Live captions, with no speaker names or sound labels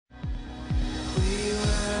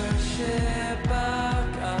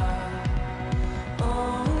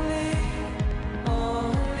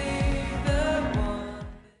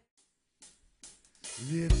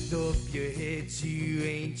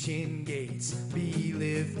ancient gates, be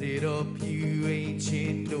lifted up, you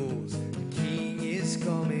ancient doors. The King is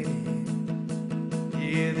coming in.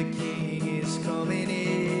 Yeah, the King is coming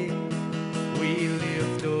in. We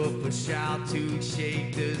lift up a shout to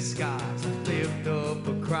shake the skies. Lift up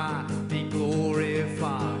a cry, be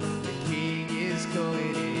glorified. The King is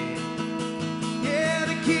coming in. Yeah,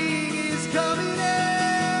 the King is coming in.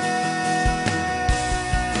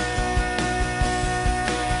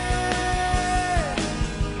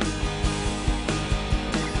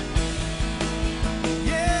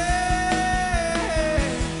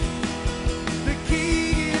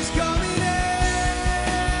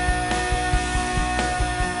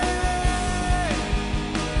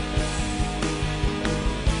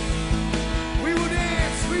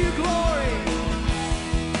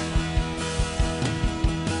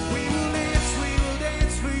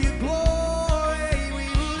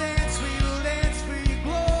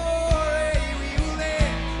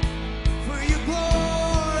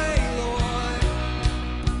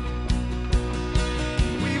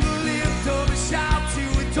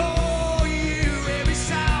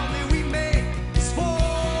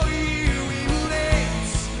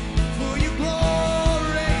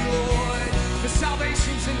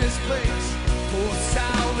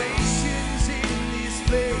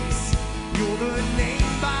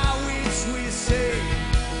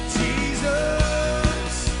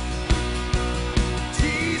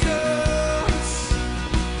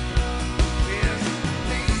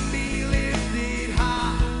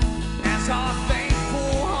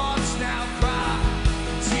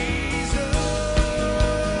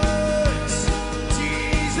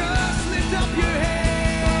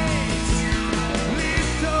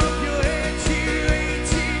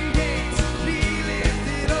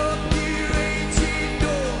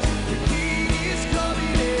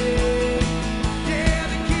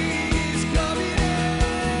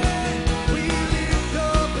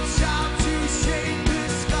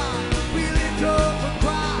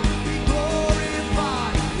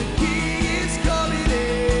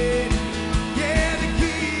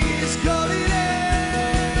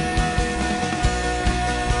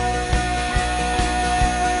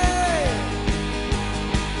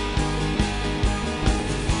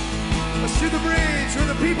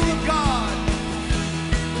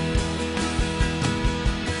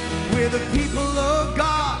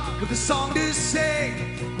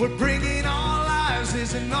 We're bringing our lives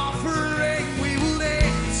as an offering. We will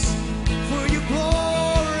dance for your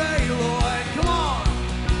glory, Lord. Come on.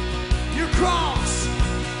 Your cross,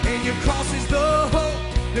 and your cross is the hope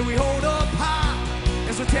that we hold up high.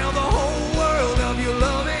 As we tell the whole world of your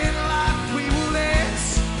love and life, we will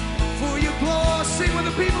dance for your glory. Sing with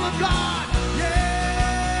the people of God. Yes,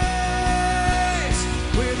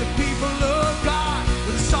 we're the people of God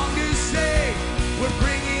with a song to sing. We're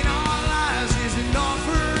bringing our lives as an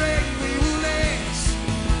offering.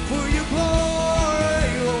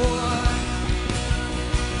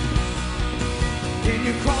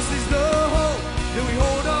 Your cross is the hope that we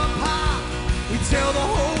hold up high. We tell the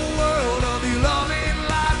whole world of your love and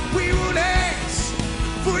life. We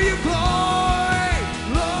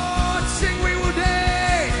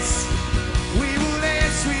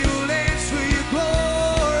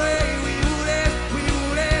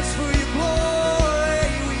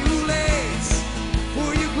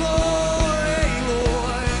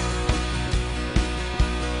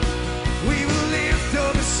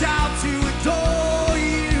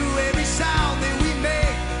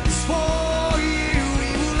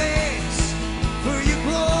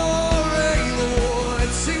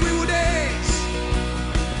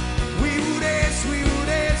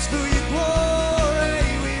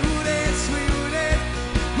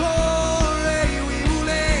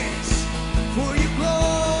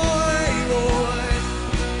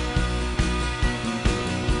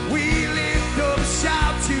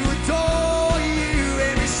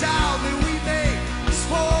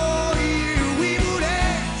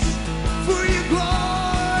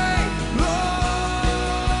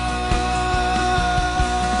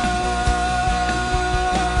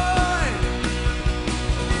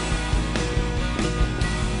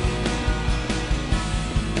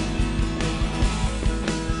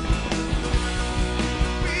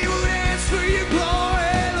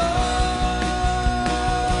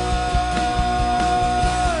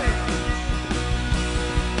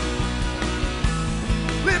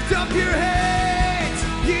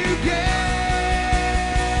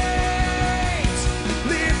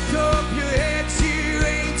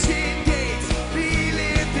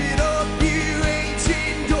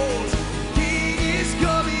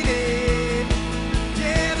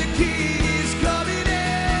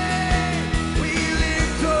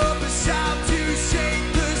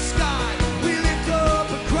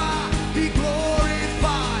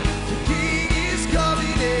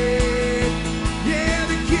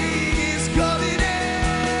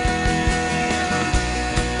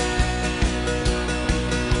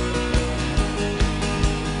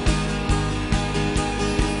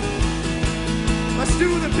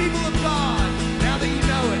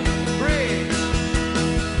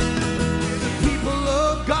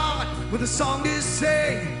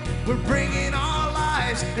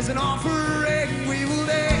lives as an offering. We will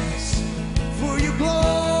dance for your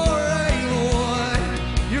glory, Lord.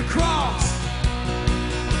 Your cross,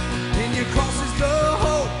 and your cross is the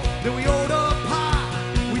hope that we hold up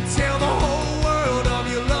high. We tell the whole world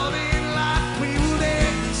of your loving light. We will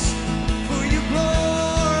dance for your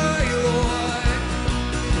glory, Lord.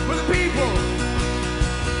 For the people,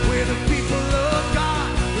 we're the people of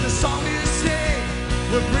God, with a song to sing.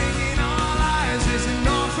 We're bringing our lives as an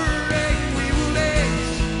offering. We will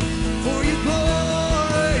dance for your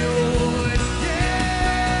glory, Lord.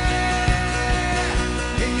 Yeah.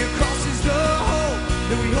 And your cross is the hope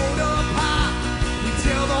that we hold up high. We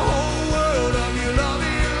tell the whole world of your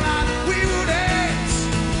loving light. We will dance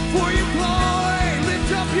for your glory.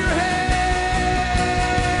 Lift up your heads.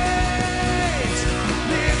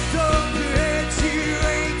 Lift up your heads, you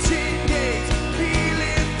ancient gates. Be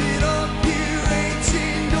lifted up, you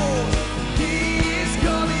ancient doors. King is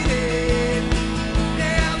coming in.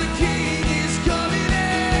 Yeah, the King is coming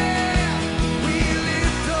in. We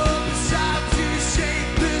lift up a shout to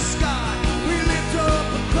shake the sky. We lift up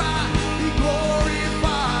a cry, be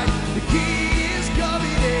glorified. The King is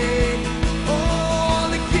coming in. Oh,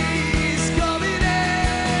 the King is coming in.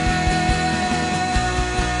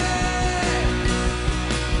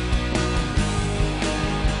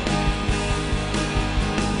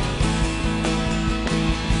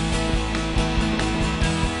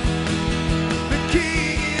 The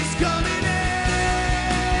King is coming in.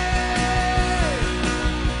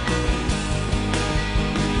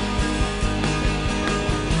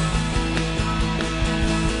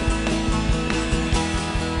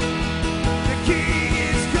 The King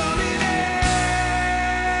is coming in.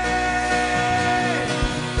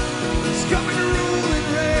 He's coming to rule and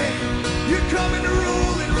reign. You're coming to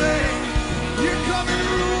rule and reign. You're coming to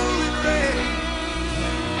rule and reign.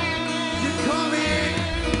 You're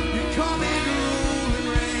coming to rule and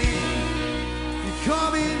reign. You're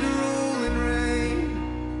coming to rule and reign.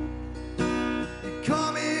 You're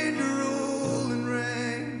coming to rule and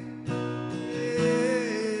reign.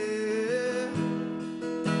 Yeah.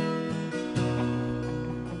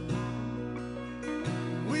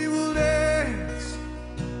 We will dance,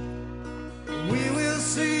 we will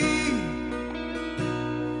sing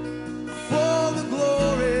for the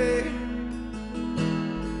glory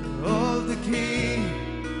of the King.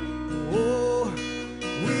 Oh,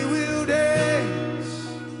 we will dance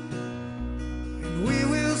and we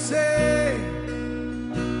will sing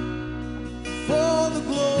for the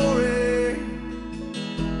glory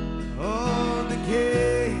of the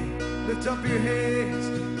King. Lift up your hands.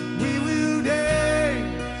 We will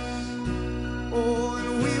dance. Oh,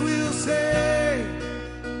 and we will sing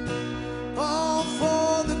all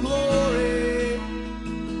for the glory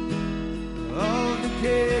of the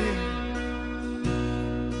King.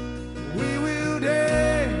 We will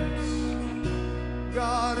dance,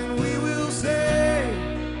 God, and we will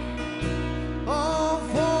sing all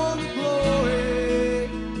for the glory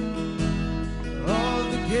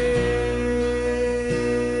of the King.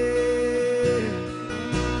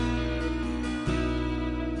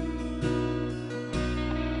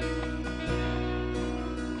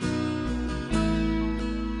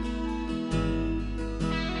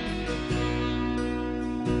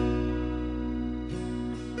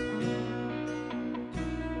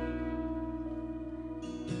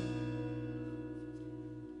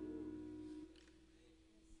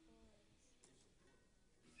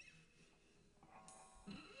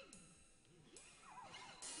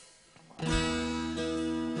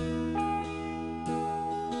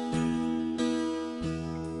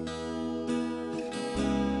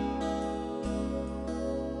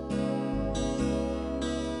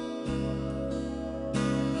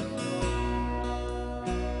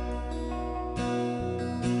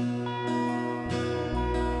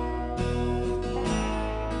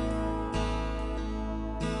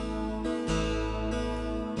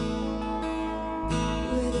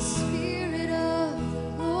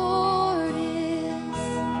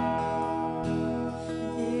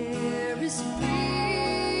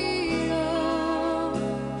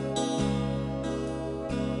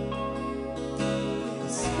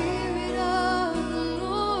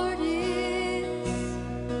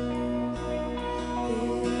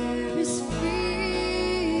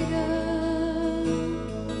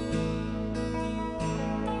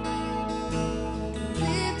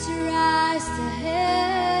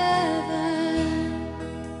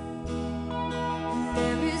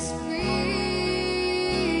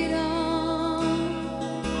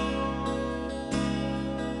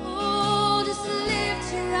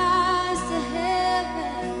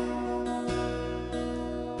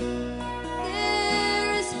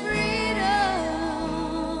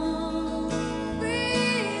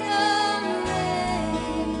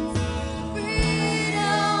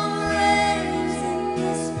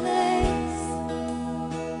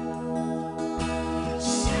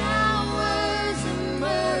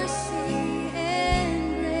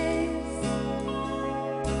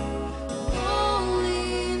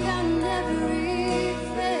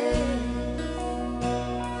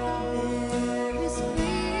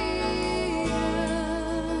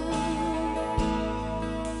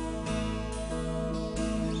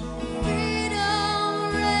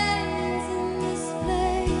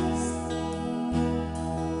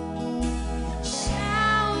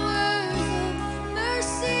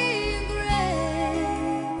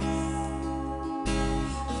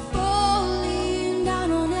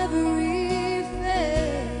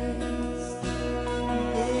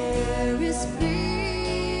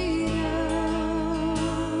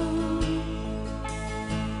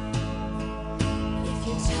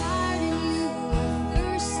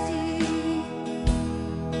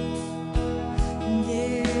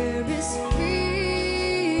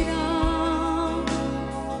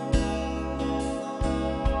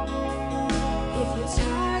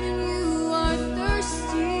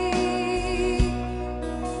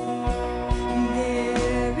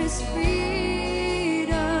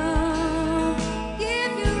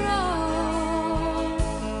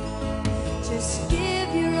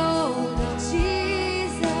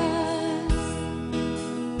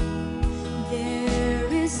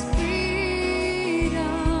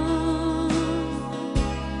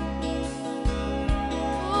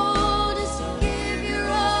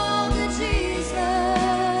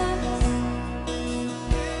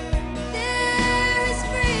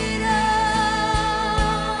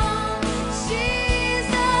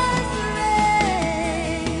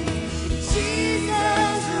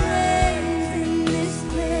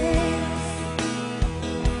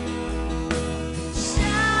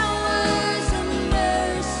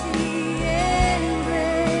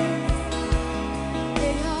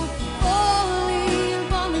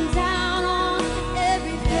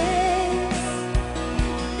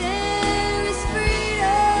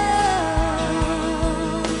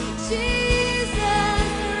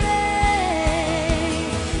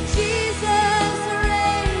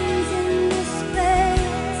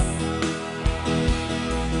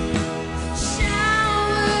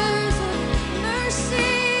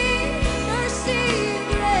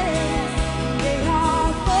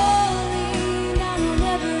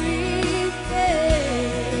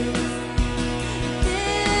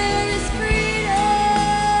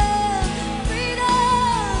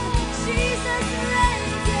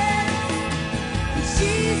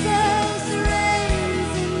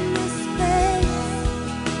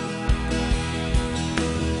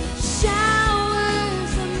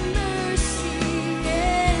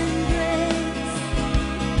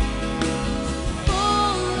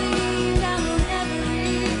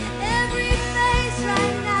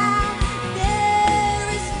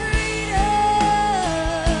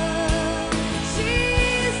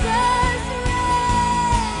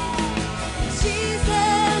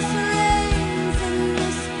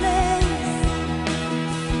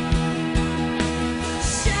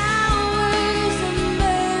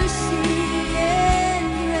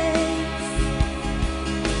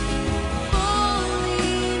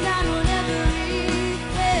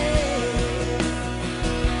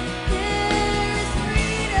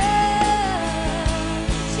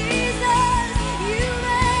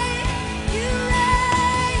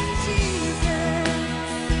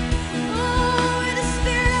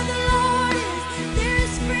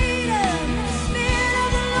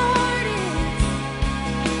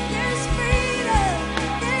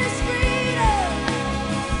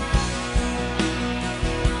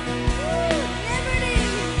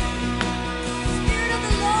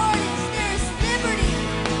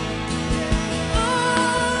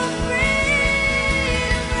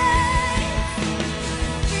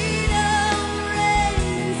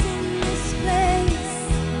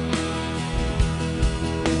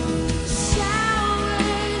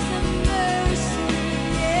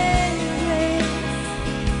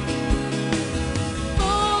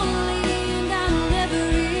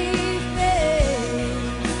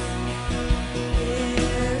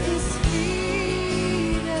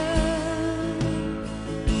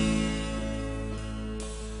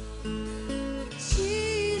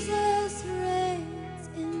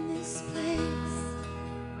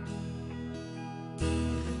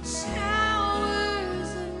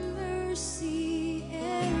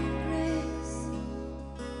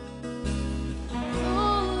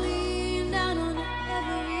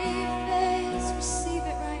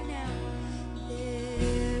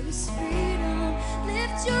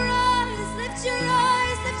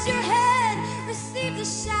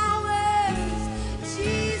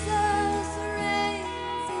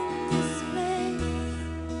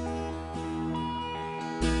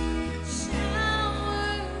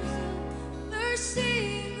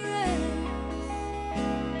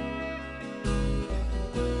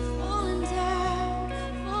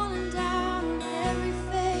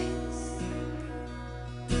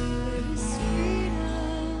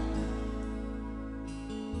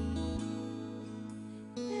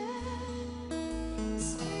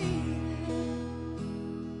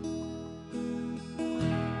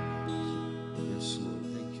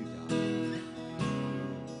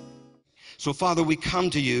 So, Father, we come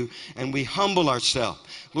to you and we humble ourselves.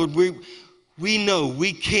 Lord, we know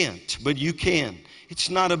we can't, but you can. It's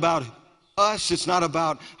not about us. It's not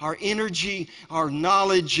about our energy, our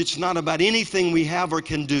knowledge. It's not about anything we have or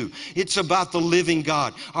can do. It's about the living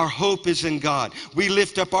God. Our hope is in God. We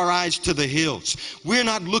lift up our eyes to the hills. We're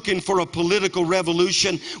not looking for a political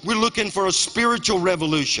revolution. We're looking for a spiritual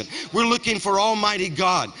revolution. We're looking for Almighty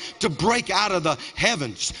God to break out of the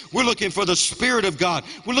heavens. We're looking for the Spirit of God.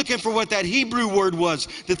 We're looking for what that Hebrew word was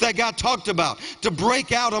that guy talked about, to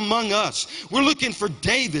break out among us. We're looking for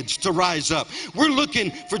Davids to rise up. We're looking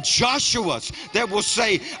for Joshua that will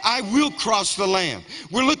say, I will cross the land.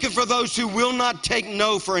 We're looking for those who will not take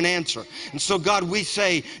no for an answer. And so, God, we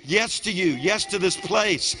say yes to you, yes to this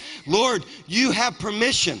place. Lord, you have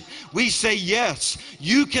permission. We say yes.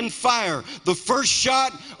 You can fire the first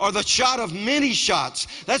shot or the shot of many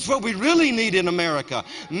shots. That's what we really need in America.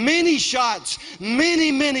 Many shots,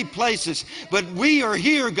 many places. But we are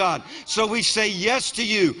here, God. So we say yes to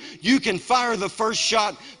you. You can fire the first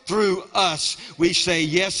shot through us. We say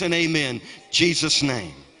yes and amen. Jesus'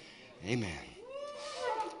 name. Amen.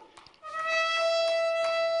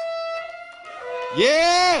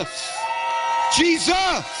 Yes.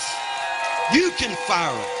 Jesus. You can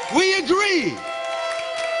fire it. We agree.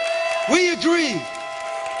 We agree.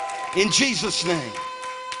 In Jesus' name.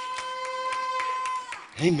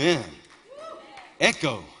 Amen.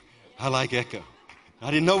 Echo. I like echo.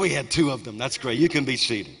 I didn't know we had two of them. That's great. You can be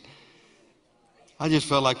seated. I just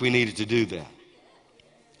felt like we needed to do that.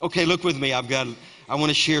 Okay, look with me. I want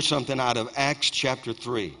to share something out of Acts chapter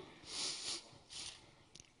 3.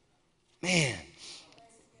 Man,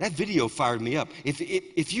 that video fired me up.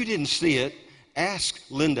 If you didn't see it, ask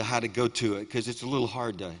Linda how to go to it, because it's a little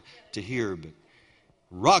hard to hear.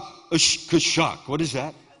 But Kashak, what is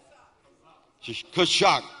that?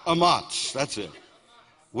 Kashak Amatz, that's it.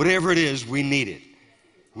 Whatever it is, we need it.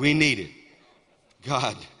 We need it.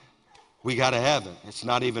 God, we got to have it. It's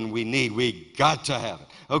not even we need. We got to have it.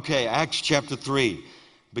 Okay, Acts chapter 3,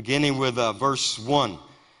 beginning with verse 1.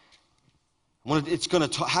 It's going to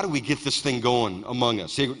talk, how do we get this thing going among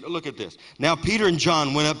us? See, look at this. Now Peter and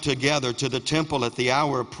John went up together to the temple at the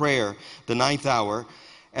hour of prayer, the 9th hour,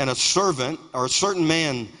 and a certain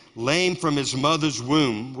man, lame from his mother's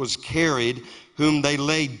womb, was carried, whom they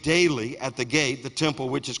laid daily at the gate, the temple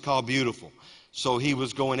which is called Beautiful. So he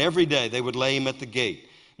was going every day. They would lay him at the gate.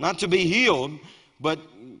 Not to be healed, but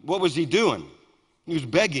what was he doing? He was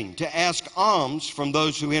begging to ask alms from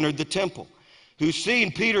those who entered the temple, who,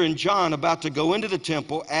 seeing Peter and John about to go into the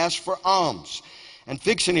temple, asked for alms. And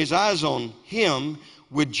fixing his eyes on him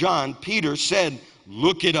with John, Peter said,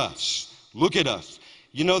 look at us, look at us.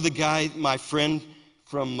 You know the guy, my friend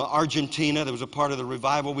from Argentina, that was a part of the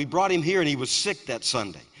revival? We brought him here and he was sick that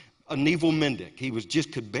Sunday. Aníbal Mendick. He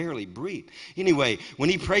could barely breathe. Anyway, when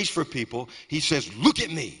he prays for people, he says, look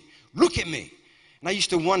at me, look at me. And I used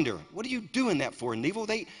to wonder, what are you doing that for,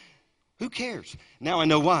 Aníbal? Who cares? Now I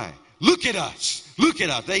know why. Look at us, look at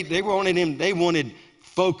us. They wanted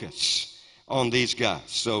focus on these guys.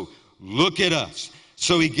 So look at us.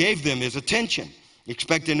 So he gave them his attention,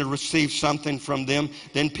 expecting to receive something from them.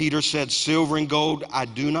 Then Peter said, silver and gold I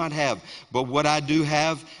do not have, but what I do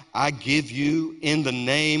have, I give you. In the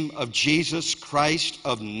name of Jesus Christ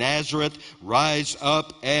of Nazareth, rise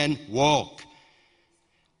up and walk.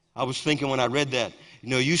 I was thinking when I read that,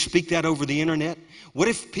 you speak that over the internet. What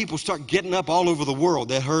if people start getting up all over the world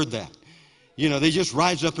that heard that? They just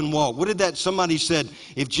rise up and walk. Somebody said,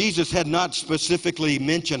 if Jesus had not specifically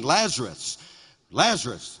mentioned Lazarus,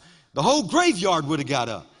 the whole graveyard would have got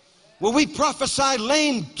up. Well, we prophesy,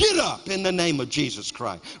 lame, get up in the name of Jesus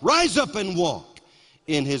Christ. Rise up and walk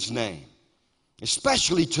in his name,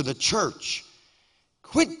 especially to the church.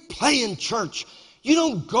 Quit playing church. You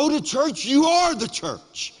don't go to church, you are the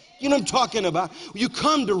church. You know what I'm talking about? You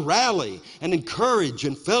come to rally and encourage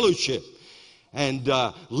and fellowship and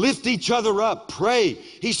lift each other up, pray.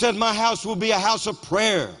 He said, my house will be a house of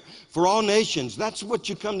prayer for all nations. That's what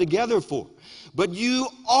you come together for. But you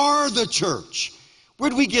are the church.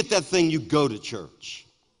 Where do we get that thing, you go to church?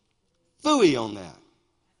 Phooey on that.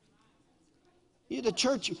 You're the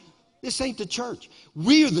church. This ain't the church.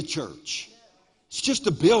 We're the church. It's just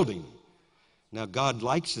a building. Now, God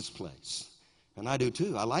likes this place. And I do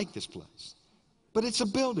too. I like this place. But it's a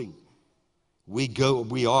building. We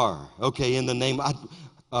are. Okay, in the name,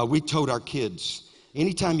 we told our kids,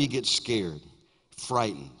 anytime you get scared,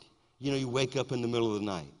 frightened, you wake up in the middle of the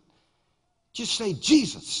night, just say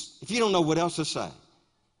Jesus, if you don't know what else to say.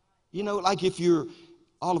 Like if you're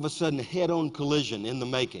all of a sudden head-on collision in the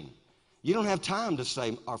making, you don't have time to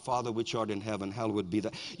say, our Father which art in heaven, hallowed be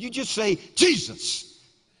thy. You just say, Jesus.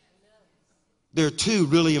 There are two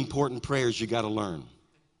really important prayers you got to learn.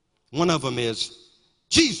 One of them is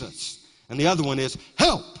Jesus, and the other one is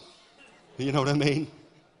help. You know what I mean?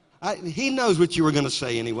 He knows what you were going to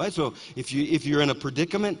say anyway. So if you're in a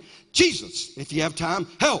predicament, Jesus. If you have time,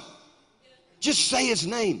 help. Just say his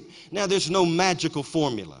name. Now, there's no magical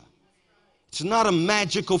formula. It's not a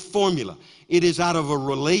magical formula. It is out of a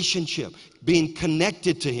relationship, being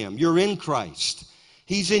connected to him. You're in Christ.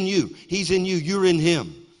 He's in you. He's in you. You're in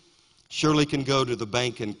him. Shirley can go to the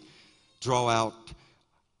bank and draw out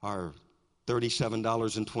our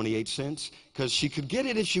 $37.28 because she could get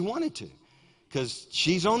it if she wanted to, because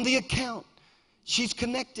she's on the account. She's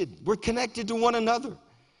connected. We're connected to one another.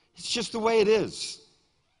 It's just the way it is.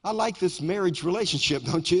 I like this marriage relationship,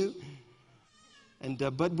 don't you? And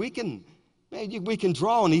but we can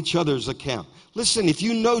draw on each other's account. Listen, if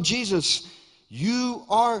you know Jesus, you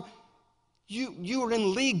are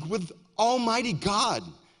in league with Almighty God.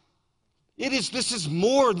 This is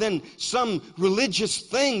more than some religious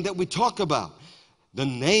thing that we talk about. The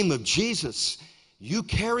name of Jesus, you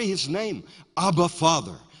carry his name, Abba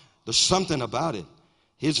Father. There's something about it.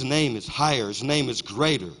 His name is higher. His name is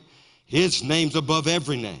greater. His name's above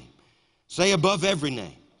every name. Say above every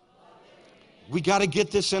name. We got to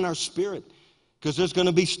get this in our spirit, because there's going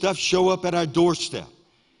to be stuff show up at our doorstep.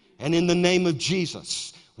 And in the name of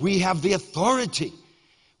Jesus, we have the authority.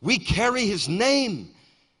 We carry his name.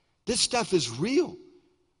 This stuff is real.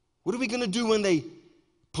 What are we going to do when they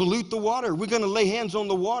pollute the water? We're going to lay hands on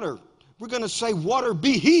the water. We're going to say, water,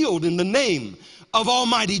 be healed in the name of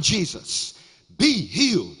Almighty Jesus. Be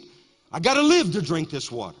healed. I got to live to drink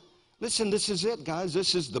this water. Listen, this is it, guys.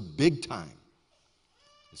 This is the big time.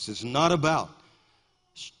 This is not about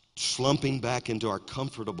slumping back into our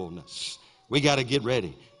comfortableness. We got to get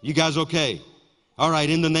ready. You guys okay? All right,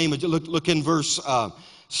 in the name of, look in verse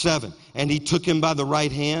 7. And he took him by the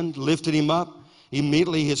right hand, lifted him up.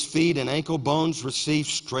 Immediately his feet and ankle bones received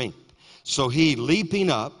strength. So he, leaping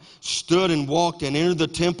up, stood and walked and entered the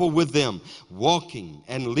temple with them, walking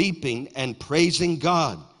and leaping and praising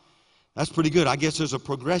God. That's pretty good. I guess there's a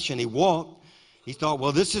progression. He walked. He thought,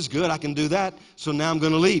 well, this is good. I can do that. So now I'm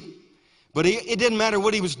going to leap. But it didn't matter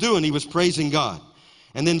what he was doing. He was praising God.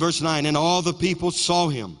 And then verse 9, and all the people saw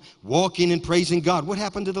him walking and praising God. What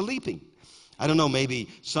happened to the leaping? I don't know. Maybe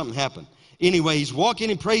something happened. Anyway, he's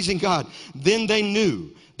walking and praising God. Then they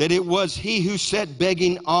knew that it was he who sat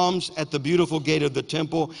begging alms at the beautiful gate of the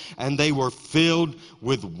temple, and they were filled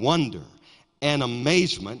with wonder and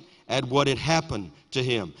amazement at what had happened to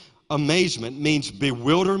him. Amazement means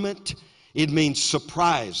bewilderment. It means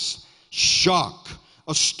surprise, shock,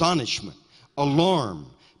 astonishment, alarm,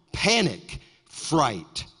 panic,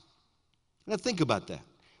 fright. Now think about that.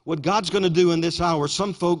 What God's going to do in this hour,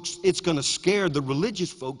 some folks, it's going to scare the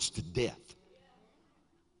religious folks to death.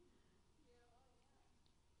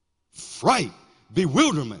 Fright,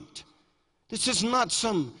 bewilderment. This is not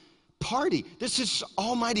some party. This is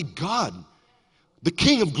Almighty God, the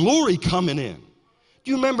King of glory coming in. Do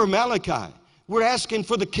you remember Malachi? We're asking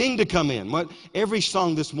for the King to come in. Every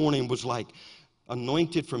song this morning was like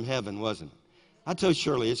anointed from heaven, wasn't it? I told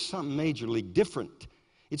Shirley, it's something majorly different.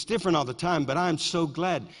 It's different all the time, but I'm so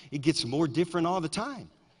glad it gets more different all the time.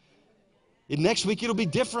 And next week it'll be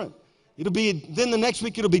different. Then the next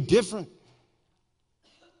week it'll be different.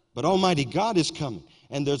 But Almighty God is coming,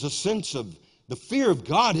 and there's a sense of the fear of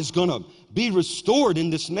God is going to be restored in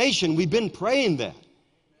this nation. We've been praying that.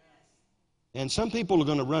 And some people are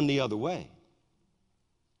going to run the other way.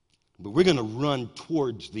 But we're going to run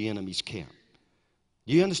towards the enemy's camp.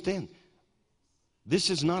 Do you understand? This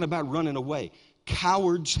is not about running away.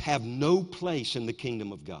 Cowards have no place in the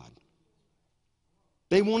kingdom of God.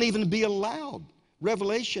 They won't even be allowed.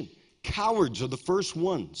 Revelation. Cowards are the first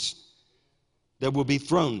ones that will be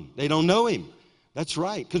thrown. They don't know him. That's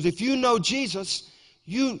right. Because if you know Jesus,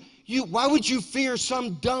 why would you fear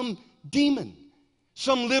some dumb demon?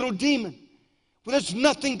 Some little demon? Well, there's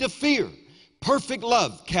nothing to fear. Perfect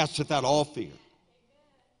love casteth out all fear.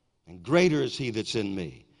 And greater is he that's in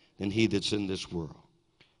me than he that's in this world.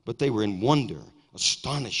 But they were in wonder,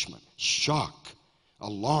 astonishment, shock,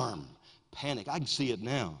 alarm, panic. I can see it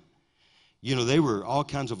now. You know, they were all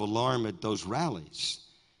kinds of alarm at those rallies.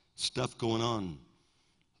 Stuff going on.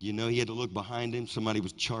 You know, he had to look behind him. Somebody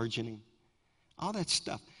was charging him. All that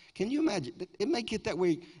stuff. Can you imagine? It may get that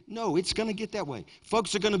way. No, it's going to get that way.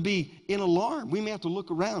 Folks are going to be in alarm. We may have to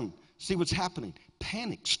look around, see what's happening.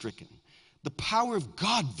 Panic-stricken. The power of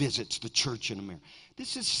God visits the church in America.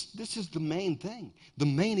 This is the main thing, the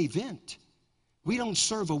main event. We don't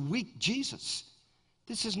serve a weak Jesus.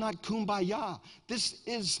 This is not kumbaya. This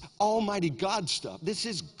is Almighty God stuff. This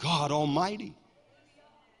is God Almighty.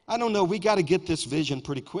 I don't know. We got to get this vision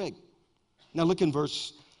pretty quick. Now look in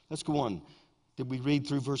let's go on. Did we read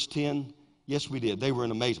through verse 10? Yes, we did. They were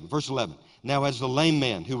in amazement. Verse 11. Now as the lame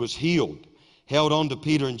man who was healed held on to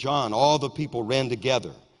Peter and John, all the people ran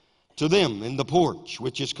together to them in the porch,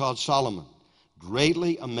 which is called Solomon,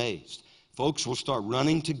 greatly amazed. Folks will start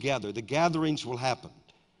running together. The gatherings will happen.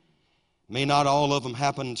 May not all of them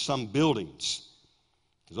happen in some buildings,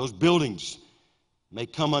 because those buildings may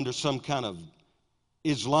come under some kind of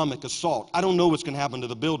Islamic assault. I don't know what's going to happen to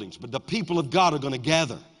the buildings, but the people of God are going to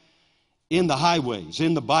gather in the highways,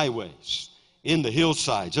 in the byways, in the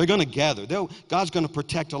hillsides. They're going to gather. God's going to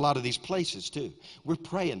protect a lot of these places too. We're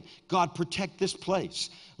praying, God, protect this place.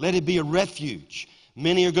 Let it be a refuge.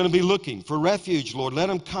 Many are going to be looking for refuge, Lord. Let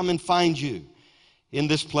them come and find you in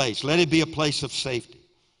this place. Let it be a place of safety.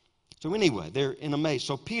 So anyway, they're in a maze.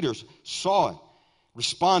 So Peter saw it,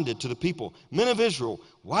 responded to the people, men of Israel,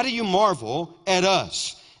 why do you marvel at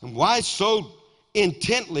us? And why so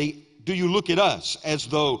intently do you look at us as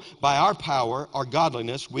though by our power, our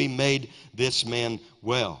godliness, we made this man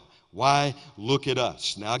well? Why look at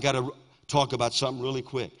us? Now I got to talk about something really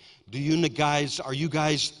quick. Are you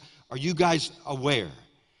guys aware?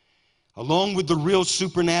 Along with the real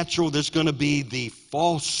supernatural, there's going to be the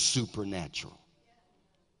false supernatural.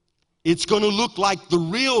 It's going to look like the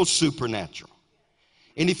real supernatural.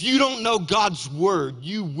 And if you don't know God's word,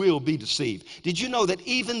 you will be deceived. Did you know that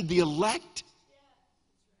even the elect?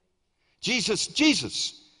 Jesus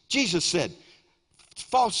said,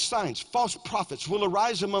 false signs, false prophets will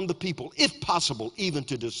arise among the people, if possible, even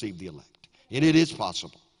to deceive the elect. And it is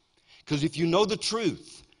possible. Because if you know the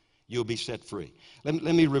truth, you'll be set free. Let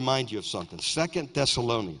me remind you of something. 2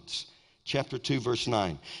 Thessalonians chapter 2, verse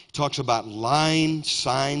 9. It talks about lying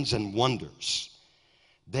signs and wonders.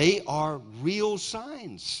 They are real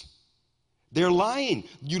signs. They're lying.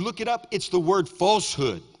 You look it up, it's the word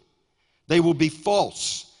falsehood. They will be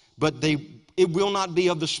false, but it will not be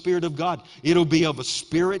of the Spirit of God. It'll be of a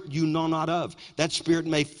spirit you know not of. That spirit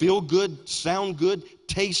may feel good, sound good,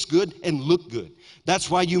 taste good, and look good. That's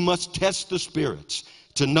why you must test the spirits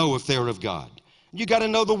to know if they're of God. You got to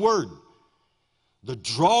know the word. The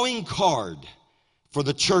drawing card for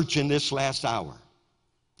the church in this last hour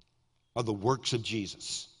are the works of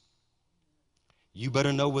Jesus. You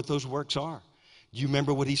better know what those works are. Do you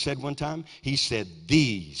remember what he said one time? He said,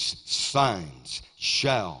 these signs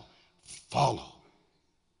shall follow.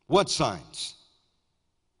 What signs?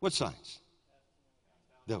 What signs?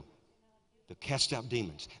 They'll cast out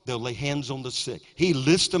demons. They'll lay hands on the sick. He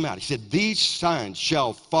lists them out. He said, these signs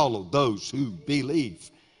shall follow those who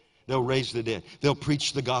believe. They'll raise the dead. They'll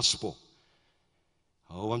preach the gospel.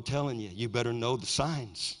 Oh, I'm telling you, you better know the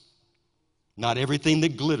signs. Not everything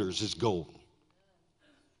that glitters is gold.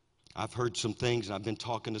 I've heard some things, and I've been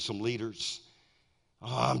talking to some leaders.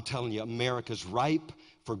 Oh, I'm telling you, America's ripe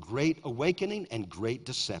for great awakening and great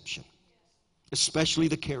deception. Especially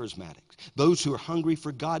the charismatics. Those who are hungry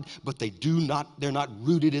for God, but they're not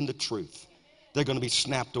rooted in the truth. They're going to be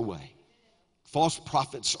snapped away. False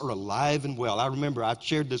prophets are alive and well. I remember I've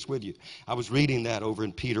shared this with you. I was reading that over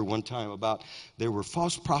in Peter one time about there were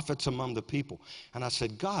false prophets among the people. And I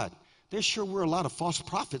said, God, there sure were a lot of false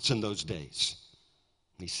prophets in those days.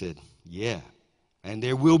 And he said, yeah, and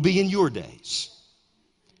there will be in your days.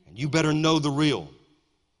 And you better know the real,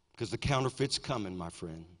 because the counterfeit's coming, my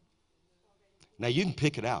friend. Now you can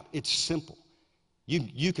pick it out. It's simple.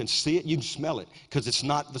 You can see it, you can smell it, because it's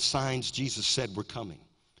not the signs Jesus said were coming.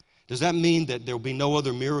 Does that mean that there will be no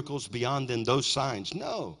other miracles beyond than those signs?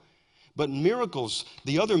 No. But miracles,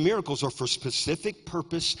 the other miracles are for specific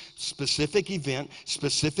purpose, specific event,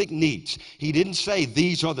 specific needs. He didn't say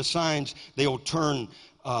these are the signs they'll turn,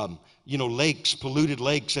 lakes, polluted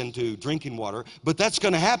lakes into drinking water. But that's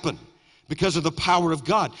going to happen because of the power of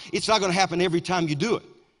God. It's not going to happen every time you do it.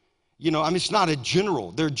 It's not a general.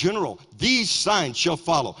 They're general. These signs shall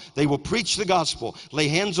follow. They will preach the gospel, lay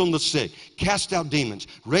hands on the sick, cast out demons,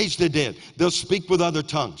 raise the dead. They'll speak with other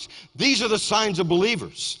tongues. These are the signs of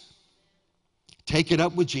believers. Take it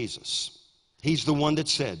up with Jesus. He's the one that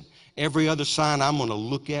said, every other sign I'm going to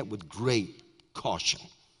look at with great caution.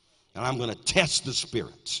 And I'm going to test the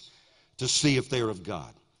spirits to see if they're of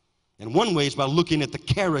God. And one way is by looking at the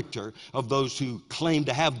character of those who claim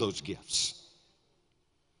to have those gifts.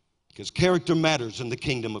 Because character matters in the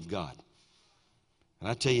kingdom of God. And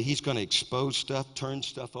I tell you, he's going to expose stuff, turn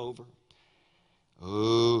stuff over.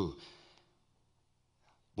 Oh.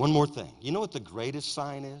 One more thing. You know what the greatest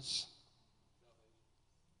sign is?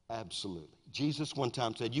 Absolutely. Jesus one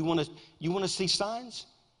time said, you want to see signs?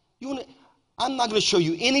 I'm not going to show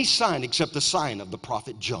you any sign except the sign of the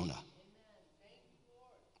prophet Jonah.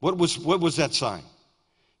 What was that sign?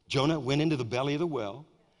 Jonah went into the belly of the whale.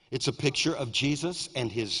 It's a picture of Jesus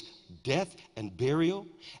and his death and burial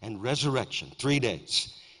and resurrection. 3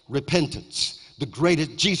 days. Repentance. The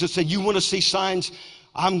greatest. Jesus said, you want to see signs?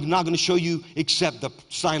 I'm not going to show you except the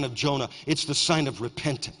sign of Jonah. It's the sign of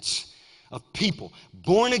repentance, of people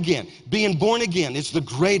born again. Being born again is the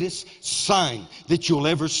greatest sign that you'll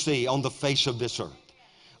ever see on the face of this earth.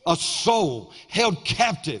 A soul held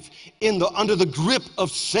captive under the grip of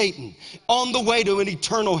Satan, on the way to an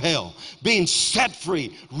eternal hell, being set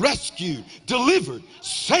free, rescued, delivered,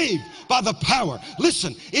 saved by the power.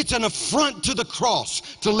 Listen, it's an affront to the cross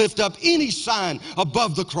to lift up any sign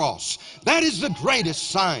above the cross. That is the greatest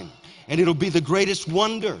sign, and it'll be the greatest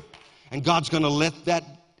wonder. And God's going to let that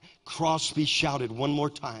cross be shouted one more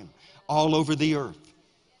time all over the earth.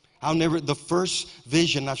 The first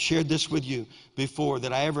vision, I've shared this with you before,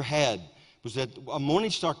 that I ever had was at a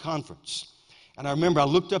Morning Star conference. And I remember I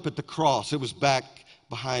looked up at the cross. It was back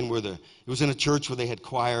behind it was in a church where they had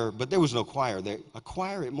choir, but there was no choir there. A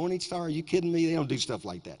choir at Morning Star? Are you kidding me? They don't do stuff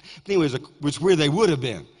like that. But anyway, it was where they would have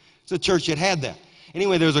been. It's a church that had that.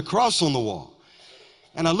 Anyway, there was a cross on the wall.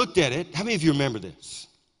 And I looked at it. How many of you remember this?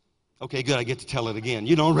 Okay, good. I get to tell it again.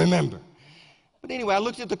 You don't remember. But anyway, I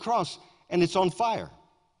looked at the cross, and it's on fire.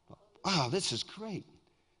 Wow, this is great.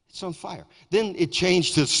 It's on fire. Then it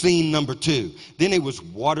changed to scene number 2. Then it was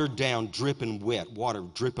watered down, dripping wet, water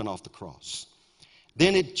dripping off the cross.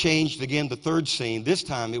 Then it changed again, the third scene. This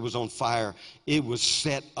time it was on fire. It was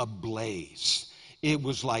set ablaze. It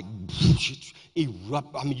was like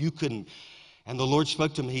erupt. I mean, you couldn't. And the Lord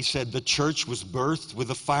spoke to me. He said, the church was birthed with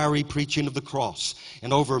the fiery preaching of the cross.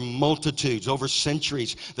 And over multitudes, over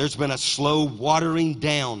centuries, there's been a slow watering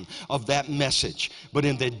down of that message. But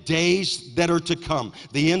in the days that are to come,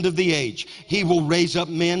 the end of the age, He will raise up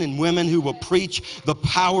men and women who will preach the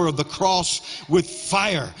power of the cross with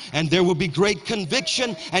fire. And there will be great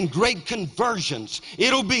conviction and great conversions.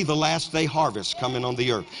 It'll be the last day harvest coming on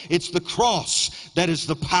the earth. It's the cross that is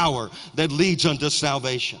the power that leads unto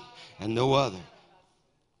salvation. And no other.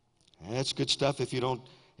 And that's good stuff. If you don't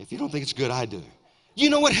think it's good, I do. You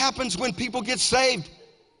know what happens when people get saved?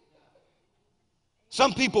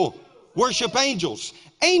 Some people worship angels.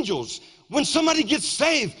 Angels, when somebody gets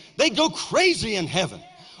saved, they go crazy in heaven.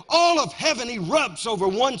 All of heaven erupts over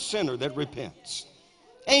one sinner that repents.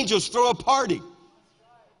 Angels throw a party.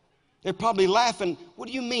 They're probably laughing. What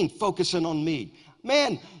do you mean focusing on me?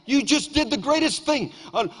 Man, you just did the greatest thing.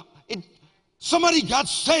 Somebody got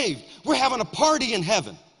saved. We're having a party in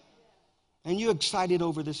heaven. And you're excited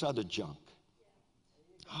over this other junk.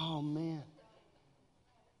 Oh, man.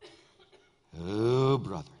 Oh,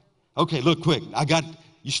 brother. Okay, look quick.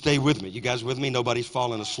 You stay with me. You guys with me? Nobody's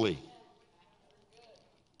falling asleep.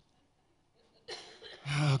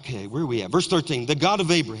 Okay, where are we at? Verse 13. The God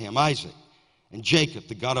of Abraham, Isaac, and Jacob,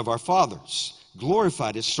 the God of our fathers,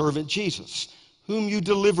 glorified His servant Jesus, whom you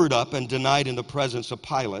delivered up and denied in the presence of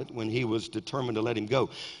Pilate when he was determined to let him go.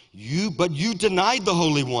 But you denied the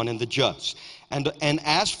Holy One and the just, and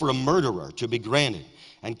asked for a murderer to be granted,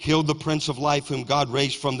 and killed the Prince of Life, whom God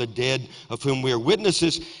raised from the dead, of whom we are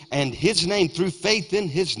witnesses. And His name, through faith in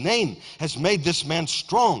His name, has made this man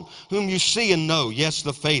strong, whom you see and know. Yes,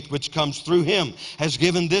 the faith which comes through Him has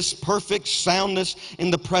given this perfect soundness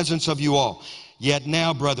in the presence of you all. Yet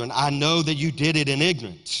now, brethren, I know that you did it in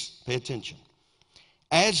ignorance. Pay attention.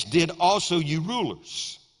 As did also you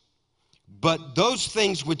rulers. But those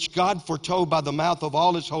things which God foretold by the mouth of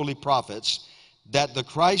all His holy prophets, that the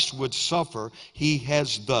Christ would suffer, He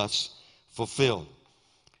has thus fulfilled.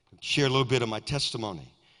 I'll share a little bit of my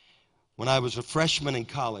testimony. When I was a freshman in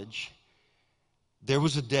college, there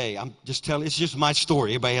was a day, it's just my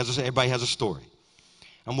story. Everybody has a story.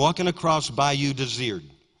 I'm walking across Bayou Desert,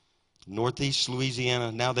 Northeast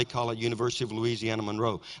Louisiana. Now they call it University of Louisiana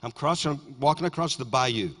Monroe. I'm walking across the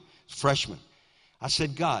bayou, freshman. I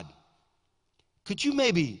said, God, could you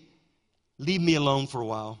maybe leave me alone for a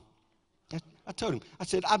while? I told him, I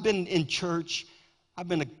said, I've been in church. I've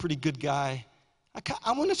been a pretty good guy.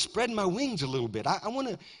 I want to spread my wings a little bit. I want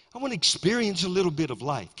to experience a little bit of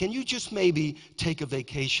life. Can you just maybe take a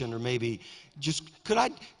vacation, or maybe just, could I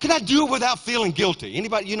do it without feeling guilty?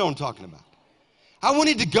 Anybody, you know what I'm talking about. I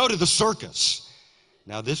wanted to go to the circus.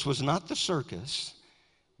 Now, this was not the circus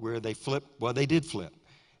where they flip. Well, they did flip.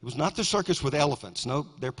 It was not the circus with elephants. No,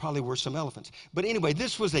 there probably were some elephants. But anyway,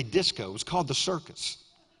 this was a disco. It was called the circus.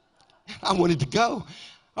 I wanted to go.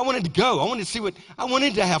 I wanted to see I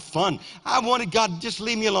wanted to have fun. I wanted God to just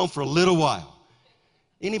leave me alone for a little while.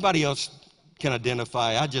 Anybody else can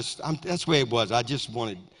identify? That's the way it was. I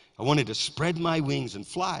wanted to spread my wings and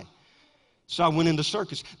fly. So I went in the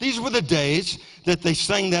circus. These were the days that they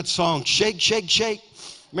sang that song, Shake, Shake, Shake.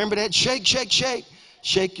 Remember that? Shake, shake, shake.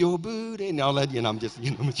 Shake your booty. And all that, I'm just,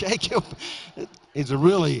 shake your. It's a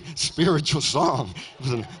really spiritual song.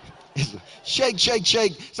 It's a shake, shake,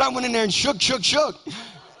 shake. So I went in there and shook, shook, shook.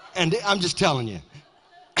 And I'm just telling you.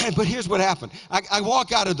 But here's what happened. I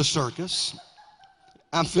walk out of the circus.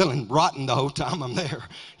 I'm feeling rotten the whole time I'm there.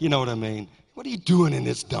 You know what I mean? What are you doing in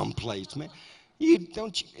this dumb place, man?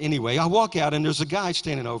 Anyway, I walk out and there's a guy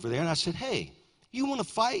standing over there and I said, hey, you want to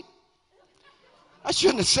fight? I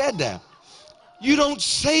shouldn't have said that. You don't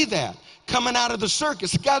say that coming out of the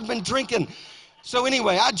circus. The guy's been drinking. So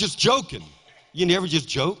anyway, I just joking. You never just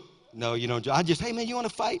joke? No, you don't. I just, hey man, you want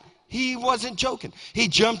to fight? He wasn't joking. He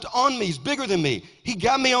jumped on me. He's bigger than me. He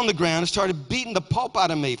got me on the ground and started beating the pulp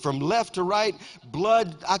out of me from left to right.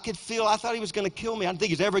 Blood, I could feel. I thought he was going to kill me. I didn't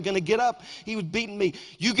think he's ever going to get up. He was beating me.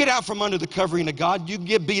 You get out from under the covering of God, you can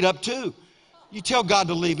get beat up too. You tell God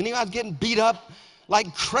to leave. And I was getting beat up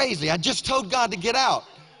like crazy. I just told God to get out.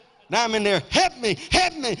 Now I'm in there. Help me,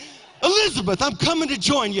 help me. Elizabeth, I'm coming to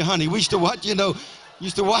join you, honey. We used to watch,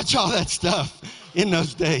 used to watch all that stuff in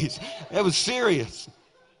those days. It was serious.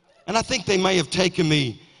 And I think they may have taken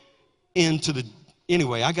me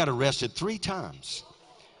anyway, I got arrested 3 times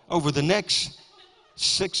over the next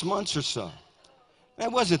 6 months or so. It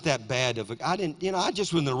wasn't that bad I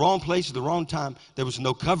just was in the wrong place at the wrong time. There was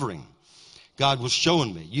no covering. God was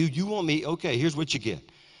showing me, you want me, okay, here's what you get.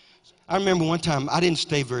 I remember one time, I didn't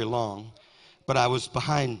stay very long, but I was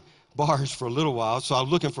behind bars for a little while, so I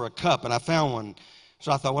was looking for a cup, and I found one.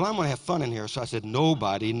 So I thought, well, I'm going to have fun in here. So I said,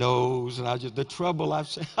 nobody knows. And the trouble I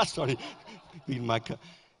started beating my cup.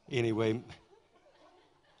 Anyway,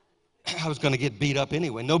 I was going to get beat up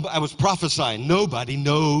anyway. I was prophesying. Nobody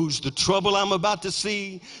knows the trouble I'm about to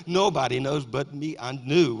see. Nobody knows but me. I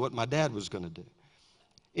knew what my dad was going to do.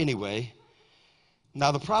 Anyway,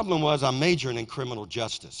 now the problem was I'm majoring in criminal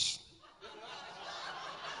justice.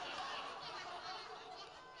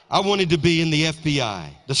 I wanted to be in the FBI,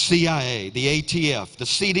 the CIA, the ATF, the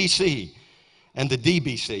CDC, and the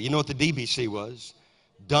DBC. You know what the DBC was?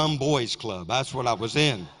 Dumb Boys Club. That's what I was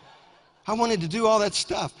in. I wanted to do all that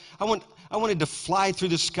stuff. I wanted to fly through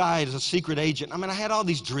the sky as a secret agent. I had all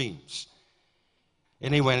these dreams.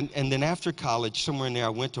 Anyway, and then after college, somewhere in there, I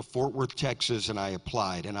went to Fort Worth, Texas, and I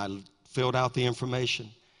applied, and I filled out the information.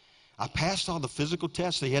 I passed all the physical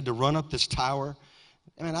tests. They had to run up this tower.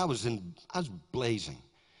 I was blazing.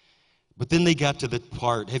 But then they got to the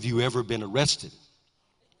part, have you ever been arrested?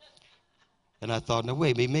 And I thought, no,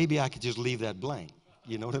 wait, maybe I could just leave that blank.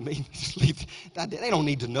 You know what I mean? Just leave. They don't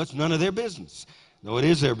need to know. It's none of their business. No, it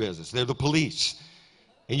is their business. They're the police.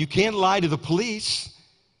 And you can't lie to the police.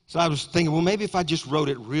 So I was thinking, well, maybe if I just wrote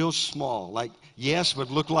it real small, like yes,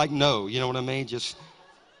 but look like no. You know what I mean?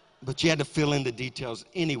 But you had to fill in the details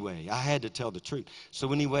anyway. I had to tell the truth.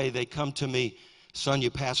 So anyway, they come to me, son,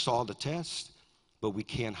 you passed all the tests, but we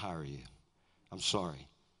can't hire you. I'm sorry.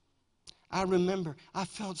 I remember I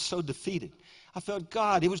felt so defeated. I felt,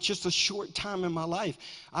 God, it was just a short time in my life.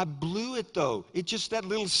 I blew it, though. It just that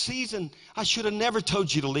little season. I should have never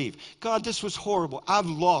told you to leave. God, this was horrible. I've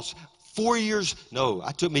lost 4 years. No,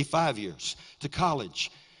 it took me 5 years to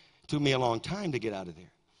college. It took me a long time to get out of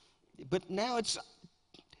there. But now it's,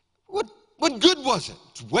 what good was it?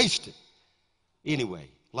 It's wasted. Anyway,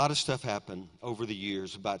 a lot of stuff happened over the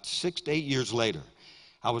years. About 6 to 8 years later,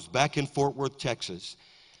 I was back in Fort Worth, Texas.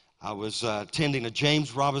 I was attending a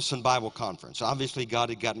James Robison Bible conference. Obviously, God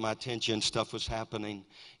had gotten my attention. Stuff was happening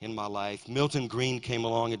in my life. Milton Green came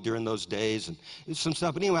along during those days and some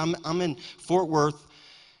stuff. But anyway, I'm in Fort Worth,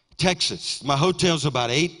 Texas. My hotel's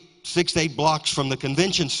about 6 to 8 blocks from the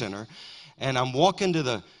convention center. And I'm walking to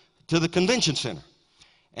the convention center.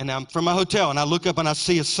 And I'm from my hotel, and I look up and I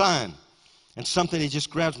see a sign. And something that just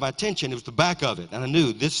grabs my attention. It was the back of it. And I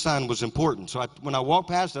knew this sign was important. So when I walked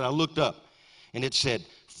past it, I looked up. And it said,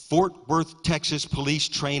 Fort Worth, Texas Police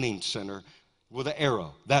Training Center with an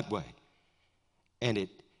arrow that way. And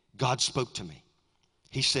God spoke to me.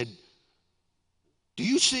 He said, do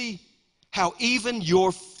you see how even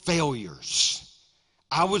your failures,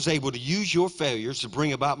 I was able to use your failures to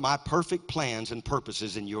bring about my perfect plans and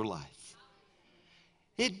purposes in your life?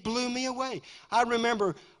 It blew me away. I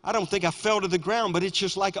remember, I don't think I fell to the ground, but it's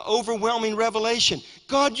just like an overwhelming revelation.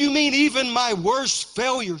 God, you mean even my worst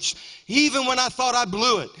failures, even when I thought I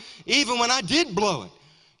blew it, even when I did blow it,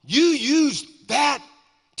 you used that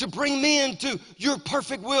to bring me into your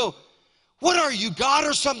perfect will. What are you, God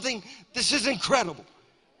or something? This is incredible.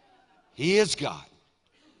 He is God.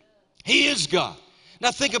 He is God.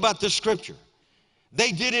 Now think about this scripture.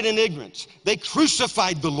 They did it in ignorance. They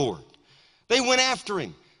crucified the Lord. They went after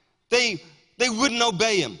him. They wouldn't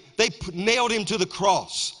obey him. They nailed him to the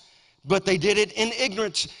cross. But they did it in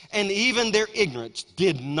ignorance, and even their ignorance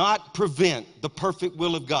did not prevent the perfect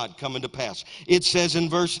will of God coming to pass. It says in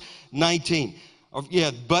verse 19,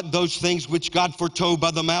 but those things which God foretold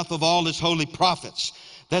by the mouth of all his holy prophets,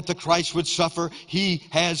 that the Christ would suffer, he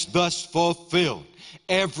has thus fulfilled.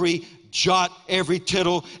 Every jot, every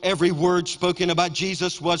tittle, every word spoken about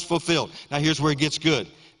Jesus was fulfilled. Now here's where it gets good.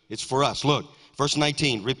 It's for us. Look, verse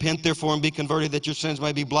 19, repent therefore and be converted, that your sins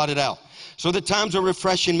may be blotted out, so that times of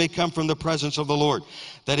refreshing may come from the presence of the Lord,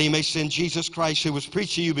 that he may send Jesus Christ, who was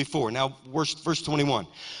preached to you before. Now, verse 21.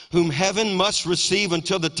 Whom heaven must receive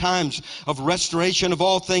until the times of restoration of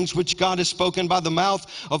all things which God has spoken by the mouth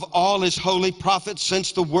of all his holy prophets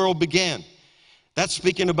since the world began. That's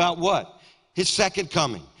speaking about what? His second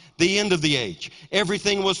coming. The end of the age.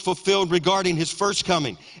 Everything was fulfilled regarding his first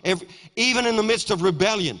coming. Even in the midst of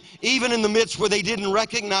rebellion, even in the midst where they didn't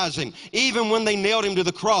recognize him, even when they nailed him to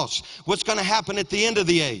the cross, what's going to happen at the end of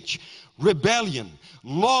the age? Rebellion,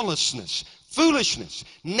 lawlessness, foolishness,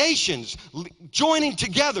 nations joining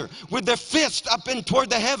together with their fists up in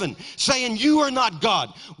toward the heaven, saying, you are not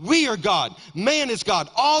God, we are God, man is God,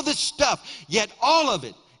 all this stuff, yet all of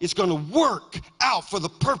it is going to work out for the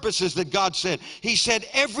purposes that God said. He said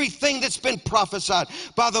everything that's been prophesied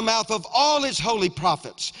by the mouth of all his holy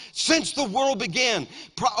prophets since the world began,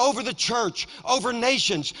 over the church, over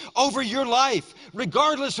nations, over your life,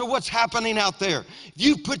 regardless of what's happening out there. If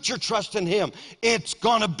you put your trust in him, it's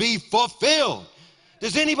going to be fulfilled.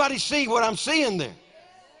 Does anybody see what I'm seeing there?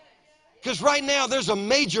 Because right now there's a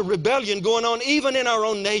major rebellion going on even in our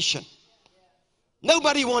own nation.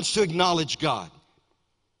 Nobody wants to acknowledge God.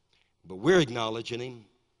 But we're acknowledging him.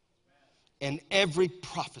 And every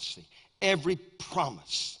prophecy, every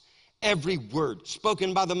promise, every word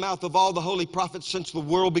spoken by the mouth of all the holy prophets since the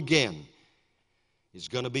world began is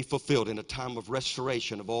going to be fulfilled in a time of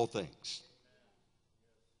restoration of all things.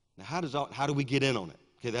 Now, how do we get in on it?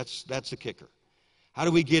 Okay, that's the kicker. How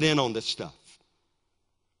do we get in on this stuff?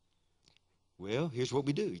 Well, here's what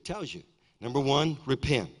we do. He tells you. Number one,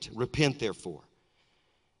 repent. Repent, therefore.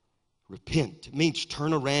 Repent. It means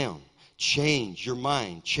turn around. Change your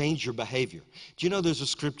mind, change your behavior. Do you know there's a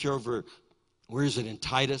scripture over, where is it, in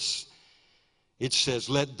Titus? It says,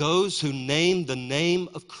 let those who name the name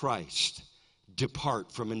of Christ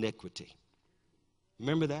depart from iniquity.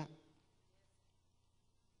 Remember that?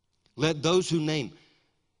 Let those who name.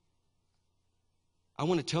 I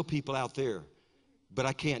want to tell people out there, but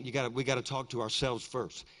I can't. We got to talk to ourselves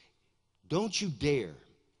first. Don't you dare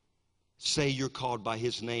say you're called by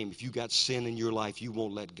his name if you got sin in your life you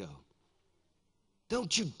won't let go.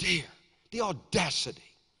 Don't you dare. The audacity.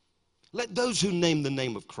 Let those who name the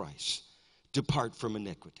name of Christ depart from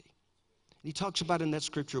iniquity. And he talks about in that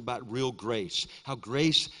scripture about real grace, how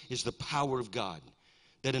grace is the power of God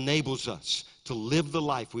that enables us to live the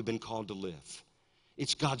life we've been called to live.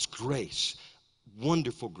 It's God's grace,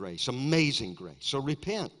 wonderful grace, amazing grace. So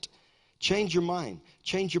repent, change your mind,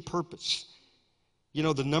 change your purpose. You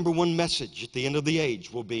know, the number one message at the end of the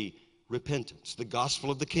age will be repentance. The gospel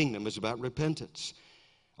of the kingdom is about repentance.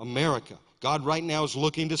 America, God right now is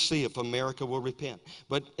looking to see if America will repent.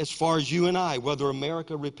 But as far as you and I, whether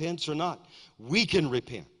America repents or not, we can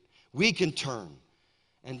repent. We can turn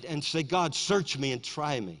and say, God, search me and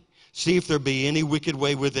try me. See if there be any wicked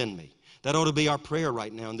way within me. That ought to be our prayer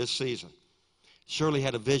right now in this season. Shirley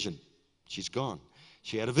had a vision. She's gone.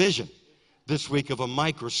 She had a vision this week of a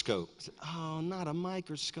microscope. I said, oh, not a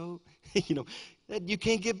microscope. You know, you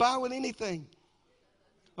can't get by with anything.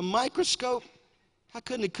 A microscope?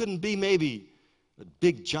 It couldn't be maybe a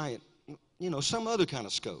big giant, you know, some other kind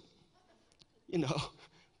of scope. You know,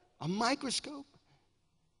 a microscope?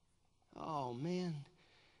 Oh, man.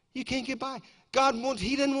 You can't get by.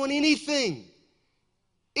 He didn't want anything.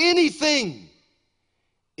 Anything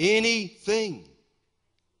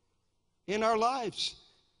in our lives.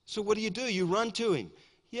 So what do? You run to him.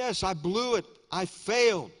 Yes, I blew it. I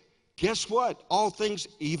failed. Guess what? All things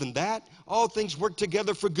work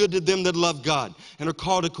together for good to them that love God and are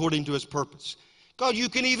called according to his purpose. God, you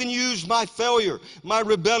can even use my failure, my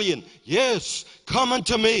rebellion. Yes, come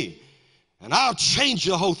unto me, and I'll change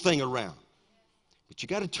the whole thing around. But you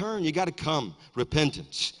got to turn. You got to come.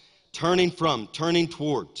 Repentance. Turning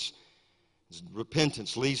towards.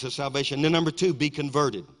 Repentance leads to salvation. And then number two, be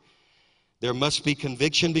converted. There must be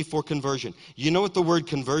conviction before conversion. You know what the word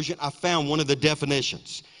conversion? I found one of the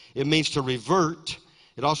definitions. It means to revert.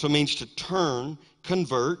 It also means to turn,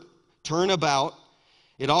 convert, turn about.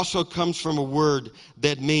 It also comes from a word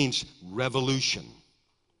that means revolution.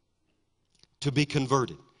 To be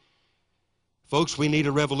converted. Folks, we need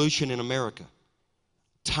a revolution in America.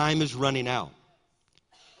 Time is running out.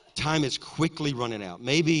 Time is quickly running out.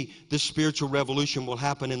 Maybe this spiritual revolution will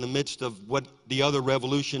happen in the midst of what the other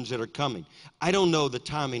revolutions that are coming. I don't know the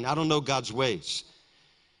timing. I don't know God's ways.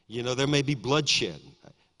 You know, there may be bloodshed.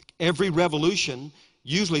 Every revolution,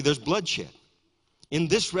 usually there's bloodshed. In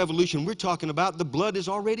this revolution we're talking about, the blood has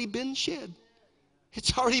already been shed.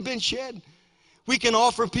 It's already been shed. We can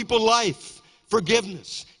offer people life,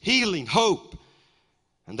 forgiveness, healing, hope.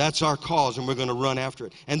 And that's our cause, and we're going to run after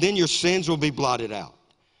it. And then your sins will be blotted out.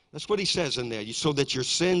 That's what he says in there, so that your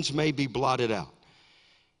sins may be blotted out.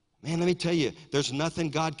 Man, let me tell you, there's nothing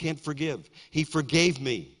God can't forgive. He forgave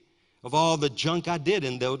me of all the junk I did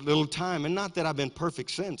in that little time. And not that I've been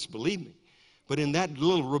perfect since, believe me. But in that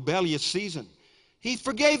little rebellious season, he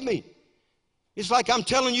forgave me. It's like I'm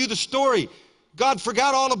telling you the story. God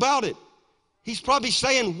forgot all about it. He's probably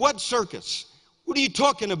saying, what circus? What are you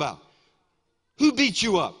talking about? Who beat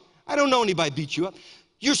you up? I don't know anybody beat you up.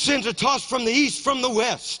 Your sins are tossed from the east, from the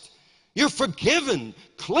west. You're forgiven,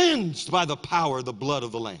 cleansed by the power of the blood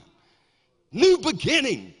of the Lamb. New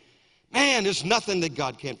beginning. Man, there's nothing that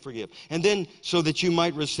God can't forgive. And then so that you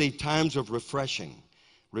might receive times of refreshing,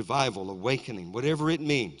 revival, awakening, whatever it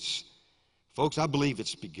means. Folks, I believe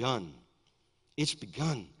it's begun. It's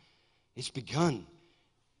begun. It's begun.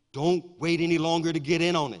 Don't wait any longer to get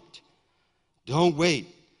in on it. Don't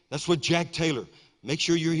wait. That's what Jack Taylor, make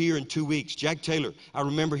sure you're here in 2 weeks. Jack Taylor, I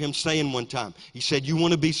remember him saying one time, he said, you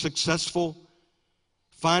want to be successful?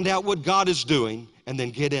 Find out what God is doing and then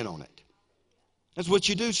get in on it. That's what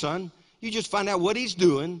you do, son. You just find out what he's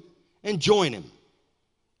doing and join him.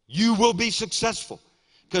 You will be successful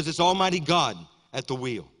because it's Almighty God at the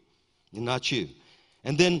wheel and not you.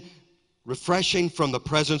 And then refreshing from the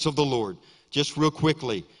presence of the Lord. Just real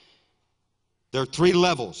quickly, there are 3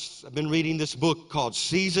 levels. I've been reading this book called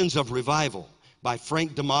Seasons of Revival by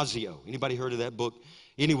Frank Damazio. Anybody heard of that book?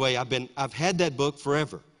 Anyway, I've had that book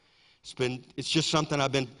forever. It's just something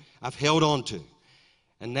I've held on to.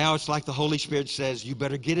 And now it's like the Holy Spirit says, you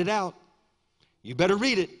better get it out. You better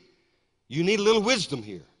read it. You need a little wisdom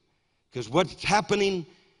here. Because what's happening,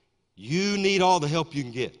 you need all the help you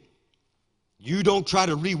can get. You don't try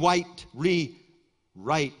to rewrite,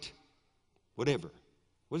 whatever.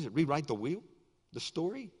 What is it? Rewrite the wheel? The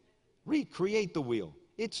story? Recreate the wheel.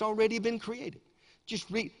 It's already been created.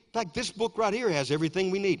 Just read. In fact, this book right here has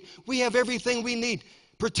everything we need. We have everything we need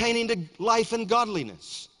pertaining to life and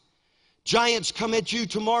godliness. Giants come at you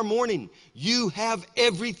tomorrow morning. You have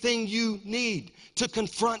everything you need to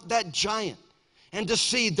confront that giant and to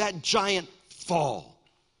see that giant fall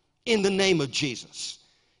in the name of Jesus.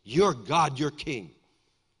 Your God, your King.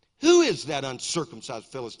 Who is that uncircumcised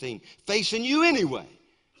Philistine facing you anyway?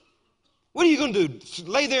 What are you going to do?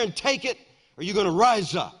 Lay there and take it? Or are you going to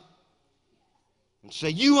rise up and say,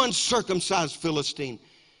 you uncircumcised Philistine,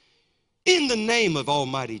 in the name of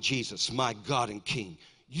Almighty Jesus, my God and King,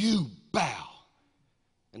 you bow.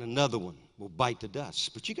 And another one will bite the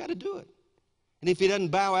dust. But you got to do it. And if he doesn't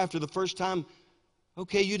bow after the first time,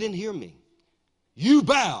 okay, you didn't hear me. You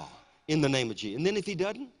bow in the name of Jesus. And then if he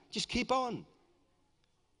doesn't, just keep on.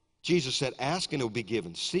 Jesus said, ask and it will be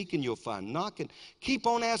given. Seek and you'll find. Knock and keep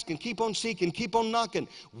on asking, keep on seeking, keep on knocking.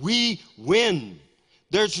 We win.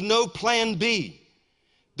 There's no plan B.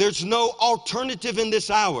 There's no alternative in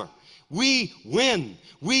this hour. We win.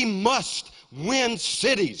 We must win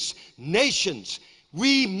cities, nations.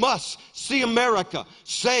 We must see America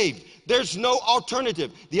saved. There's no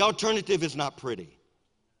alternative. The alternative is not pretty.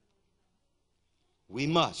 We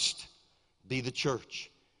must be the church.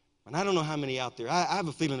 And I don't know how many out there. I have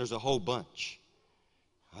a feeling there's a whole bunch.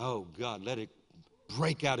 Oh, God, let it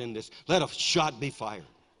break out in this. Let a shot be fired.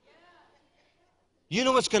 You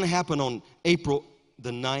know what's going to happen on April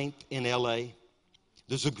the 9th in L.A.?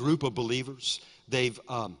 There's a group of believers. There's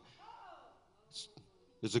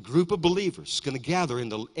a group of believers going to gather in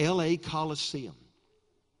the L.A. Coliseum.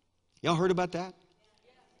 Y'all heard about that?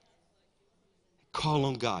 Call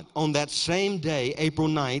on God. On that same day, April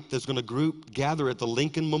 9th, there's going to gather at the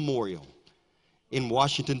Lincoln Memorial in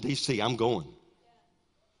Washington, D.C. I'm going.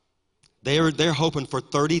 They're hoping for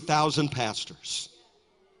 30,000 pastors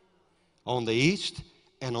on the east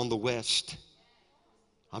and on the west.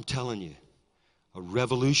 I'm telling you, a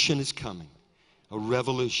revolution is coming. A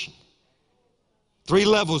revolution. 3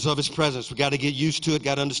 levels of his presence. We've got to get used to it,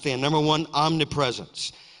 got to understand. Number 1,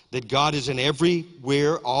 omnipresence. That God is in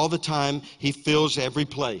everywhere, all the time. He fills every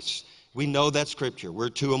place. We know that scripture. Where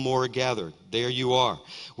 2 or more are gathered, there you are.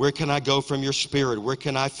 Where can I go from your spirit? Where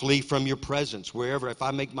can I flee from your presence? Wherever, if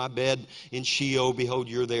I make my bed in Sheol, behold,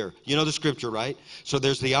 you're there. You know the scripture, right? So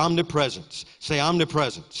there's the omnipresence. Say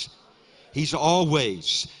omnipresence. He's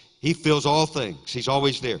always He fills all things. He's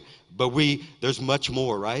always there. But there's much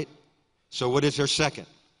more, right? So what is there second?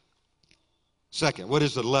 Second, what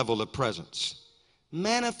is the level of presence?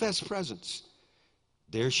 Manifest presence.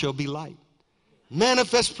 There shall be light.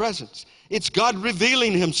 Manifest presence. It's God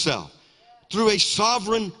revealing himself through a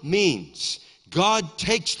sovereign means. God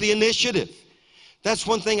takes the initiative. That's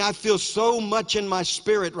one thing I feel so much in my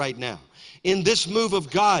spirit right now. In this move of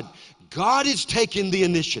God, God is taking the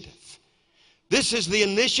initiative. This is the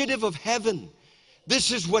initiative of heaven.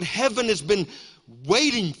 This is what heaven has been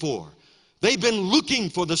waiting for. They've been looking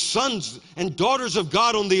for the sons and daughters of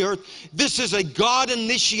God on the earth. This is a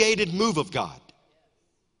God-initiated move of God.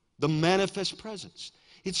 The manifest presence.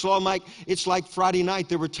 It's like Friday night.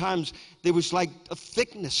 There were times there was like a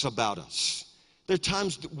thickness about us. There are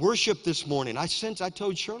times worship this morning. I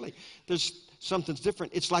told Shirley, there's something's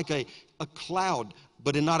different. It's like a cloud,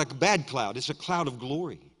 but not a bad cloud. It's a cloud of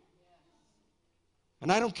glory.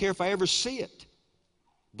 And I don't care if I ever see it.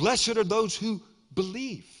 Blessed are those who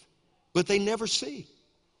believe, but they never see.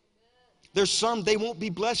 There's some, they won't be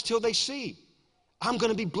blessed till they see. I'm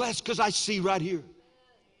going to be blessed because I see right here.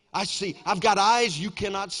 I see. I've got eyes you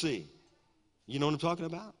cannot see. You know what I'm talking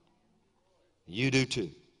about? You do too.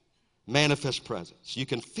 Manifest presence. You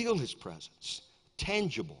can feel his presence.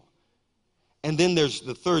 Tangible. And then there's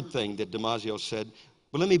the third thing that Damasio said.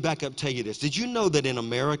 But let me back up and tell you this. Did you know that in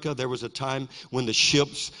America there was a time when the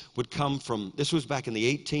ships would come from, this was back in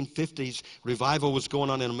the 1850s, revival was going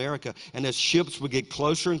on in America, and as ships would get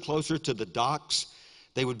closer and closer to the docks,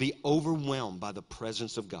 they would be overwhelmed by the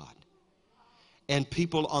presence of God. And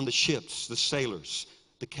people on the ships, the sailors,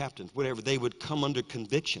 the captains, whatever, they would come under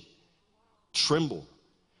conviction, tremble,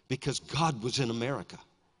 because God was in America.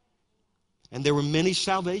 And there were many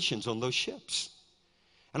salvations on those ships.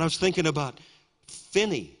 And I was thinking about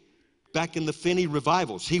Finney, back in the Finney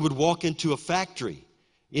revivals. He would walk into a factory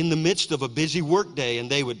in the midst of a busy work day, and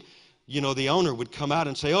they would, the owner would come out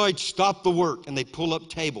and say, "Oh, stop the work," and they'd pull up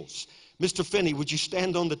tables. "Mr. Finney, would you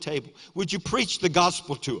stand on the table? Would you preach the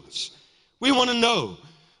gospel to us? We want to know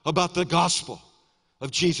about the gospel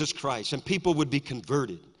of Jesus Christ." And people would be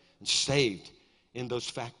converted and saved in those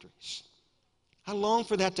factories. I long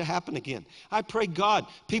for that to happen again. I pray God,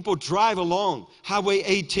 people drive along Highway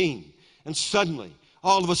 18, and suddenly,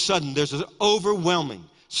 all of a sudden, there's an overwhelming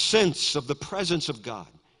sense of the presence of God.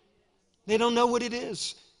 They don't know what it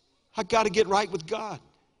is. I got to get right with God.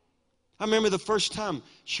 I remember the first time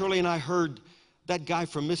Shirley and I heard that guy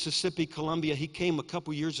from Mississippi, Columbia. He came a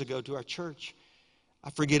couple years ago to our church.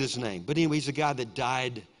 I forget his name. But anyway, he's a guy that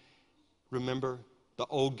died. Remember? The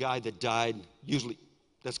old guy that died. Usually,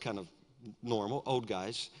 that's kind of normal, old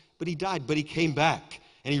guys. But he died, but he came back.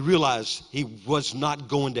 And he realized he was not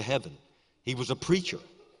going to heaven. He was a preacher.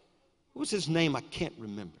 What was his name? I can't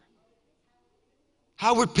remember.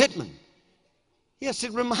 Howard Pittman. Yes,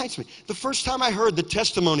 it reminds me. The first time I heard the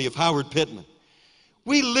testimony of Howard Pittman,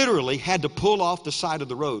 we literally had to pull off the side of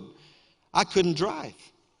the road. I couldn't drive.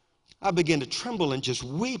 I began to tremble and just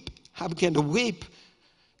weep. I began to weep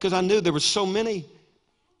because I knew there were so many.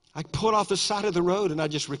 I pulled off the side of the road and I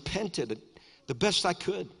just repented the best I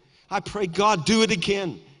could. I pray, God, do it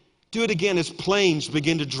again. Do it again as planes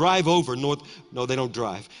begin to drive over no, they don't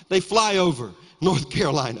drive. They fly over North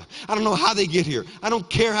Carolina. I don't know how they get here. I don't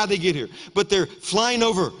care how they get here. But they're flying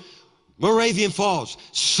over Moravian Falls.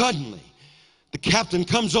 Suddenly, the captain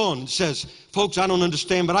comes on and says, "Folks, I don't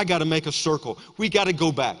understand, but I got to make a circle. We got to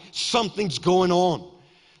go back. Something's going on.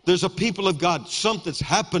 There's a people of God. Something's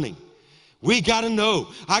happening. We got to know.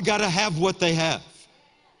 I got to have what they have."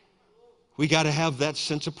 We got to have that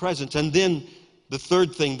sense of presence. And then the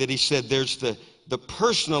third thing that he said, there's the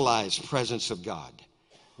personalized presence of God.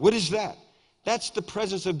 What is that? That's the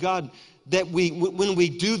presence of God that when we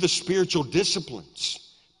do the spiritual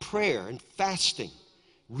disciplines, prayer and fasting,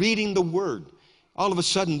 reading the word, all of a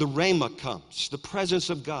sudden the rhema comes, the presence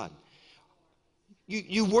of God.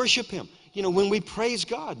 You worship him. When we praise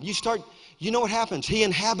God, you know what happens? He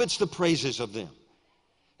inhabits the praises of them.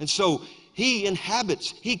 And so he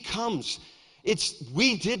inhabits, he comes.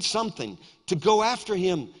 We did something to go after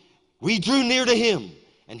him. We drew near to him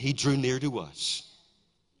and he drew near to us.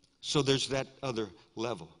 So there's that other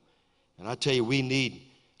level. And I tell you, we need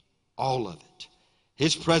all of it.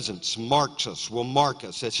 His presence will mark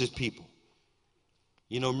us as his people.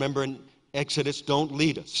 Remember in Exodus, don't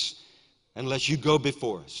lead us unless you go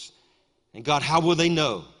before us. And God, how will they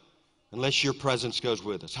know unless your presence goes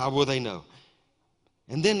with us? How will they know?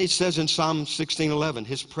 And then it says in Psalm 16:11,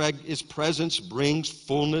 his presence brings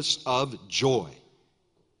fullness of joy.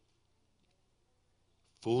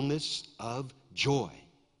 Fullness of joy.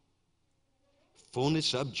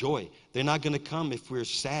 fullness of joy. They're not going to come if we're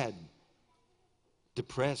sad,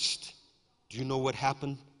 depressed. Do you know what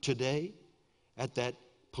happened today at that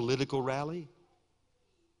political rally?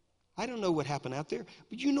 I don't know what happened out there,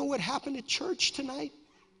 but you know what happened at church tonight?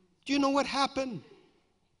 Do you know what happened?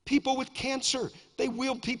 People with cancer, they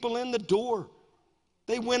wheeled people in the door.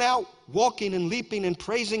 They went out walking and leaping and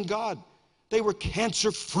praising God. They were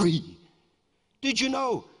cancer-free. Did you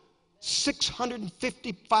know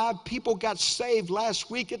 655 people got saved last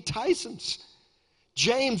week at Tyson's?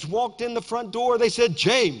 James walked in the front door. They said,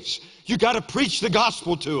 James, you got to preach the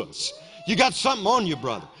gospel to us. You got something on you,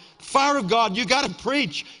 brother. Fire of God, you got to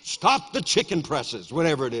preach. Stop the chicken presses,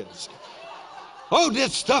 whatever it is. Hold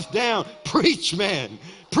this stuff down. Preach, man.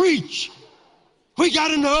 Preach. We got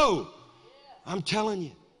to know. I'm telling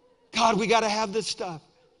you. God, we got to have this stuff.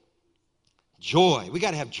 Joy. We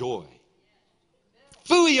got to have joy.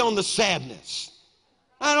 Phooey on the sadness.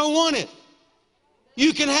 I don't want it.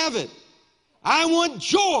 You can have it. I want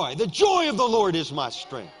joy. The joy of the Lord is my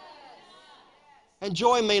strength. And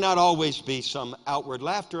joy may not always be some outward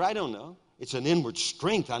laughter. I don't know. It's an inward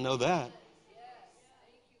strength. I know that.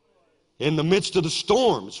 In the midst of the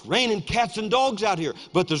storm, it's raining cats and dogs out here,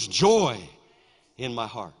 but there's joy in my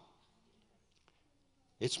heart.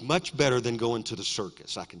 It's much better than going to the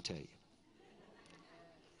circus, I can tell you.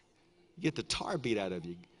 You get the tar beat out of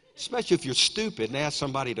you, especially if you're stupid and ask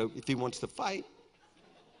somebody if he wants to fight.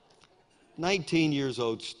 19 years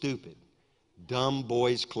old, stupid. Dumb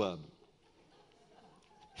boys club.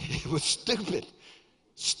 It was stupid.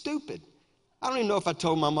 Stupid. I don't even know if I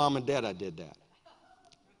told my mom and dad I did that.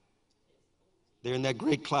 They're in that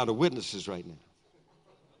great cloud of witnesses right now.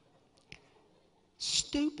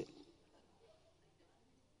 Stupid.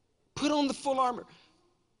 Put on the full armor.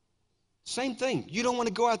 Same thing. You don't want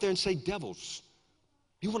to go out there and say devils.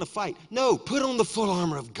 You want to fight. No, put on the full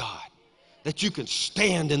armor of God that you can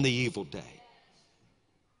stand in the evil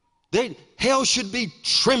day. Hell should be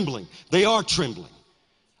trembling. They are trembling.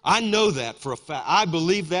 I know that for a fact. I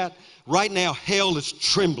believe that right now hell is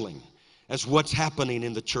trembling as what's happening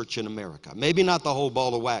in the church in America. Maybe not the whole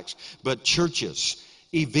ball of wax, but churches,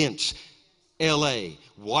 events, L.A.,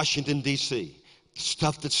 Washington, D.C.,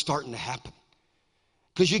 stuff that's starting to happen.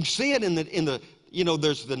 Because you can see it in the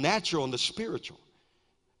there's the natural and the spiritual.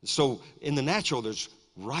 So in the natural, there's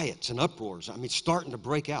riots and uproars. I mean, starting to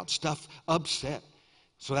break out, stuff upset.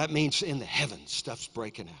 So that means in the heavens, stuff's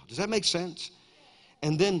breaking out. Does that make sense?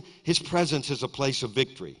 And then his presence is a place of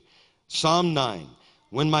victory. Psalm 9,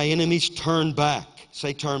 when my enemies turn back,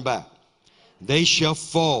 say turn back, they shall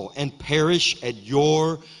fall and perish at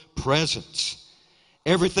your presence.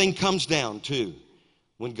 Everything comes down to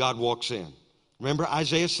when God walks in. Remember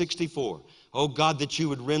Isaiah 64. Oh God, that you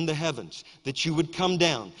would rend the heavens, that you would come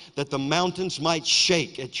down, that the mountains might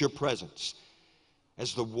shake at your presence.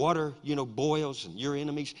 As the water, boils and your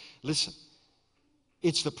enemies. Listen,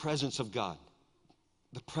 it's the presence of God.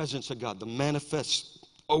 The presence of God, the manifest,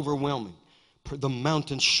 overwhelming. The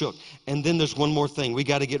mountains shook. And then there's one more thing. We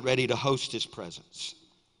got to get ready to host his presence.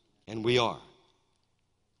 And we are.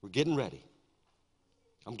 We're getting ready.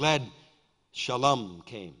 I'm glad Shalom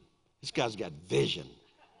came. This guy's got vision.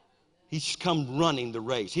 He's come running the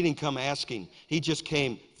race. He didn't come asking. He just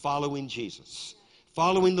came following Jesus,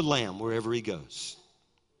 following the Lamb wherever he goes.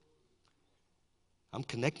 I'm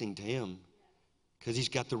connecting to him because he's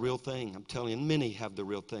got the real thing. I'm telling you, many have the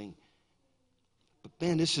real thing. But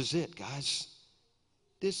man, this is it, guys.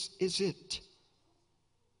 This is it.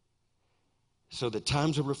 So that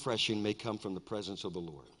times of refreshing may come from the presence of the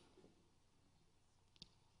Lord.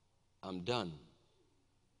 I'm done.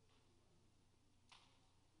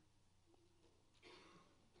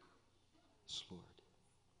 Yes, Lord.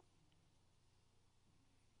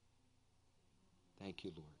 Thank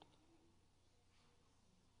you, Lord.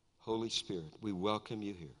 Holy Spirit, we welcome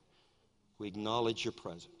you here. We acknowledge your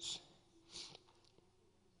presence.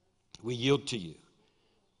 We yield to you.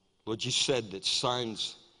 Lord, you said that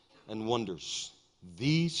signs and wonders,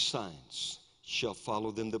 these signs shall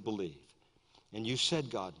follow them that believe. And you said,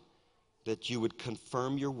 God, that you would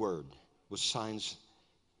confirm your word with signs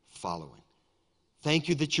following. Thank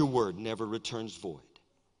you that your word never returns void.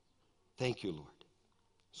 Thank you, Lord.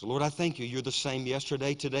 So, Lord, I thank you. You're the same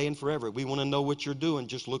yesterday, today, and forever. We want to know what you're doing.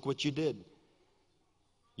 Just look what you did.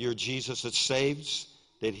 You're Jesus that saves,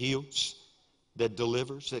 that heals, that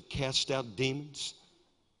delivers, that casts out demons,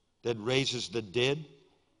 that raises the dead,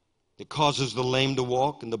 that causes the lame to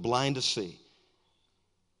walk and the blind to see.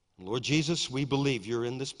 Lord Jesus, we believe you're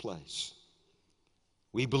in this place.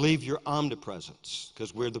 We believe your omnipresence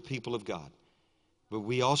because we're the people of God. But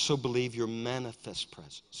we also believe your manifest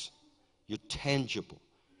presence, your tangible.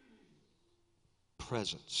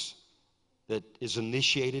 presence that is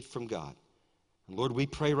initiated from God. And Lord, we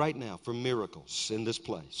pray right now for miracles in this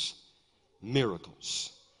place.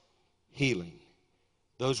 Miracles, healing.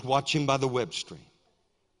 Those watching by the web stream,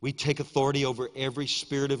 we take authority over every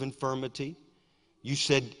spirit of infirmity. You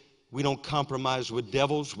said we don't compromise with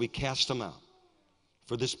devils, we cast them out.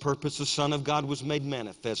 For this purpose the Son of God was made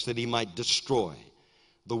manifest, that he might destroy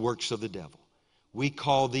the works of the devil. We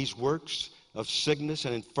call these works of sickness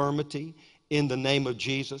and infirmity in the name of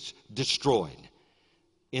Jesus destroyed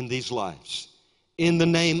in these lives. In the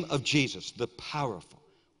name of Jesus, the powerful,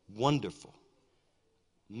 wonderful,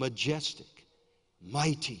 majestic,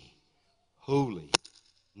 mighty, holy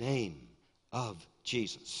name of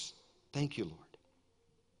Jesus. Thank you, Lord.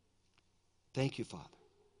 Thank you, Father.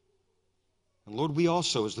 And Lord, we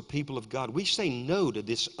also, as the people of God, we say no to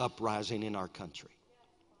this uprising in our country.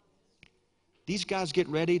 These guys get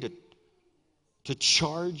ready to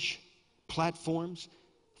charge platforms.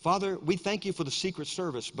 Father, we thank you for the Secret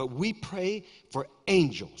Service, but we pray for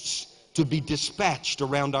angels to be dispatched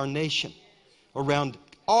around our nation, around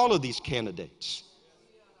all of these candidates.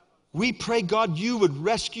 We pray, God, you would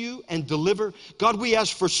rescue and deliver. God, we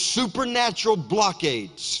ask for supernatural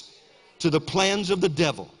blockades to the plans of the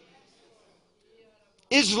devil.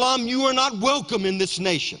 Islam, you are not welcome in this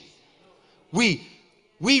nation. We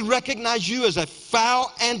recognize you as a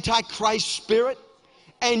foul antichrist spirit,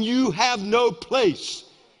 and you have no place.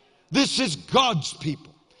 This is God's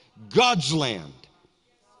people, God's land.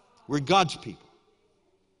 We're God's people.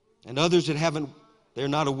 And others that they're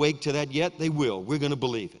not awake to that yet, they will. We're going to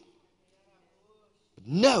believe it. But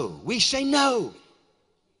no, we say no.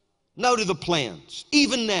 No to the plans.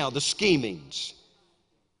 Even now, the schemings.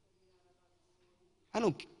 I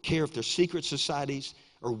don't care if they're secret societies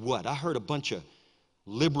or what. I heard a bunch of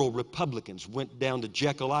liberal Republicans went down to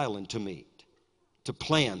Jekyll Island to meet, to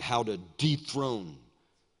plan how to dethrone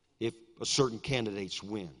if a certain candidates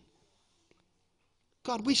win.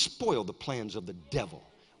 God, we spoil the plans of the devil.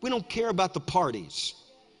 We don't care about the parties.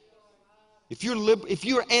 If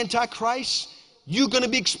you're antichrist, you're going to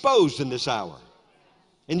be exposed in this hour.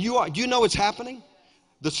 And you are. Do you know what's happening?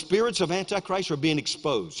 The spirits of antichrist are being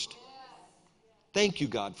exposed. Thank you,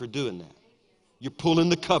 God, for doing that. You're pulling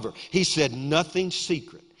the cover. He said nothing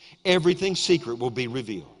secret. Everything secret will be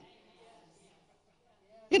revealed.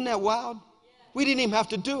 Isn't that wild? We didn't even have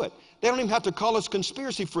to do it. They don't even have to call us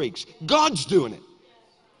conspiracy freaks. God's doing it.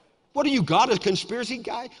 What are you, God, a conspiracy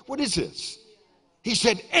guy? What is this? He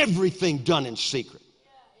said everything done in secret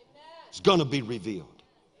is going to be revealed.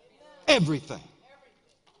 Everything.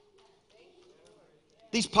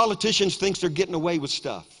 These politicians think they're getting away with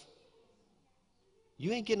stuff.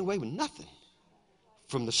 You ain't getting away with nothing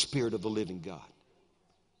from the Spirit of the living God.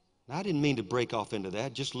 Now, I didn't mean to break off into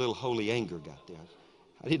that. Just a little holy anger got there.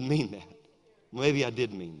 I didn't mean that. Maybe I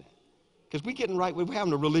did mean that. Because we're getting right. We're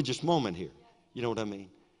having a religious moment here. You know what I mean?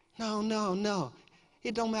 No.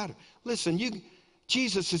 It don't matter. Listen,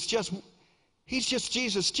 Jesus is just, he's just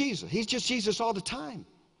Jesus. He's just Jesus all the time.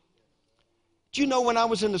 Do you know when I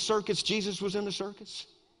was in the circus, Jesus was in the circus?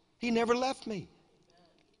 He never left me.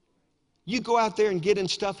 You go out there and get in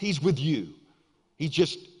stuff, he's with you. He's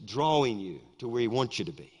just drawing you to where he wants you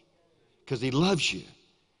to be. Because he loves you.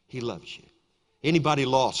 He loves you. Anybody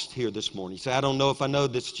lost here this morning? You say, I don't know if I know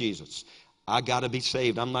this Jesus. I got to be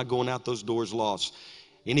saved. I'm not going out those doors lost.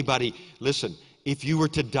 Anybody, listen, if you were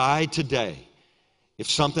to die today, if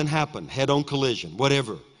something happened, head-on collision,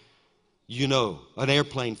 whatever, you know, an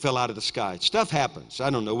airplane fell out of the sky. Stuff happens. I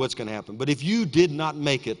don't know what's going to happen. But if you did not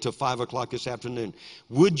make it to 5 o'clock this afternoon,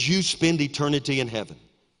 would you spend eternity in heaven?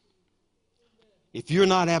 If you're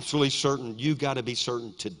not absolutely certain, you got to be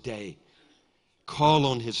certain today. Call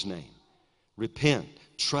on his name. Repent.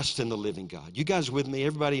 Trust in the living God. You guys with me?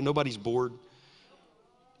 Everybody, nobody's bored?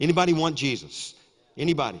 Anybody want Jesus?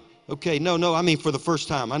 Anybody? Okay, no, I mean for the first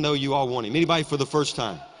time. I know you all want him. Anybody for the first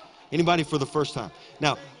time? Anybody for the first time?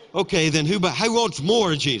 Now, okay, then who wants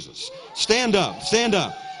more of Jesus? Stand up.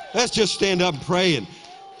 Let's just stand up and pray and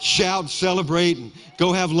shout and celebrate and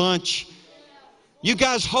go have lunch. You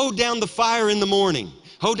guys hold down the fire in the morning.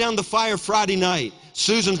 Hold down the fire Friday night.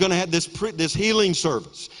 Susan's going to have this healing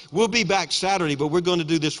service. We'll be back Saturday, but we're going to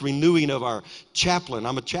do this renewing of our chaplain.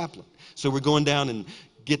 I'm a chaplain. So we're going down and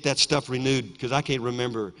get that stuff renewed because I can't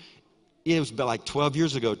remember. It was about like 12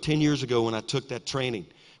 years ago, 10 years ago when I took that training.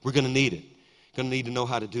 We're going to need it. Going to need to know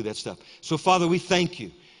how to do that stuff. So, Father, we thank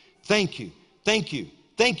you. Thank you. Thank you.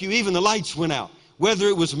 Thank you. Even the lights went out. Whether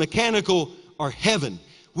it was mechanical or heaven,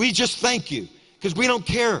 we just thank you because we don't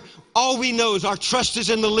care. All we know is our trust is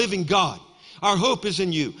in the living God. Our hope is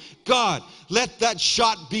in you. God, let that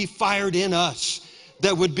shot be fired in us.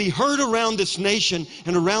 that would be heard around this nation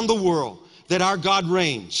and around the world, that our God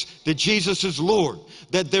reigns, that Jesus is Lord,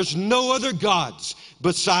 that there's no other gods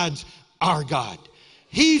besides our God.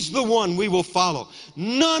 He's the one we will follow.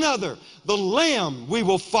 None other. The Lamb we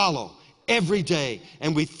will follow every day.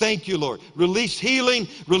 And we thank you, Lord. Release healing,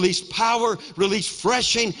 release power, release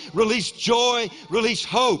freshing, release joy, release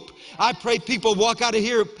hope. I pray people walk out of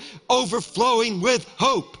here overflowing with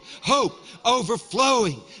hope. Hope,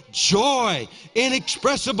 overflowing, joy,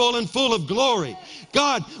 inexpressible and full of glory.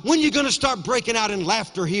 God, when are you going to start breaking out in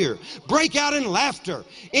laughter here? Break out in laughter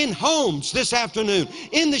in homes this afternoon,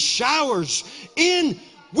 in the showers, in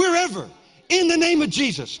wherever. In the name of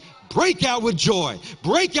Jesus, break out with joy.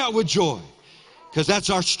 Break out with joy. Because that's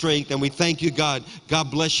our strength, and we thank you, God.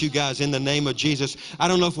 God bless you guys in the name of Jesus. I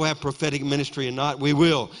don't know if we'll have prophetic ministry or not. We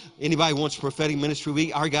will. Anybody wants prophetic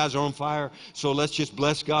ministry? Our guys are on fire, so let's just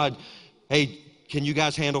bless God. Hey, can you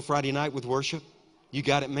guys handle Friday night with worship? You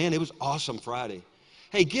got it, man. It was awesome Friday.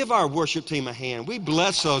 Hey, give our worship team a hand. We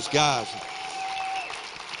bless those guys.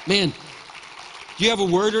 Man, do you have a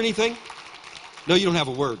word or anything? No, you don't have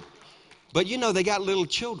a word. But you know, they got little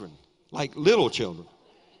children, like little children.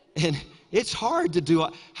 And it's hard to do.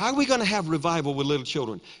 How are we going to have revival with little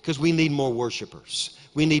children? Because we need more worshipers.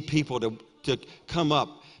 We need people to come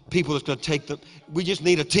up. People that's going to take them. We just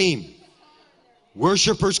need a team.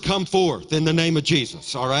 Worshipers, come forth in the name of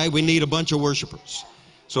Jesus. All right? We need a bunch of worshipers.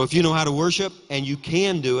 So if you know how to worship and you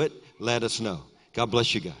can do it, let us know. God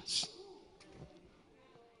bless you guys.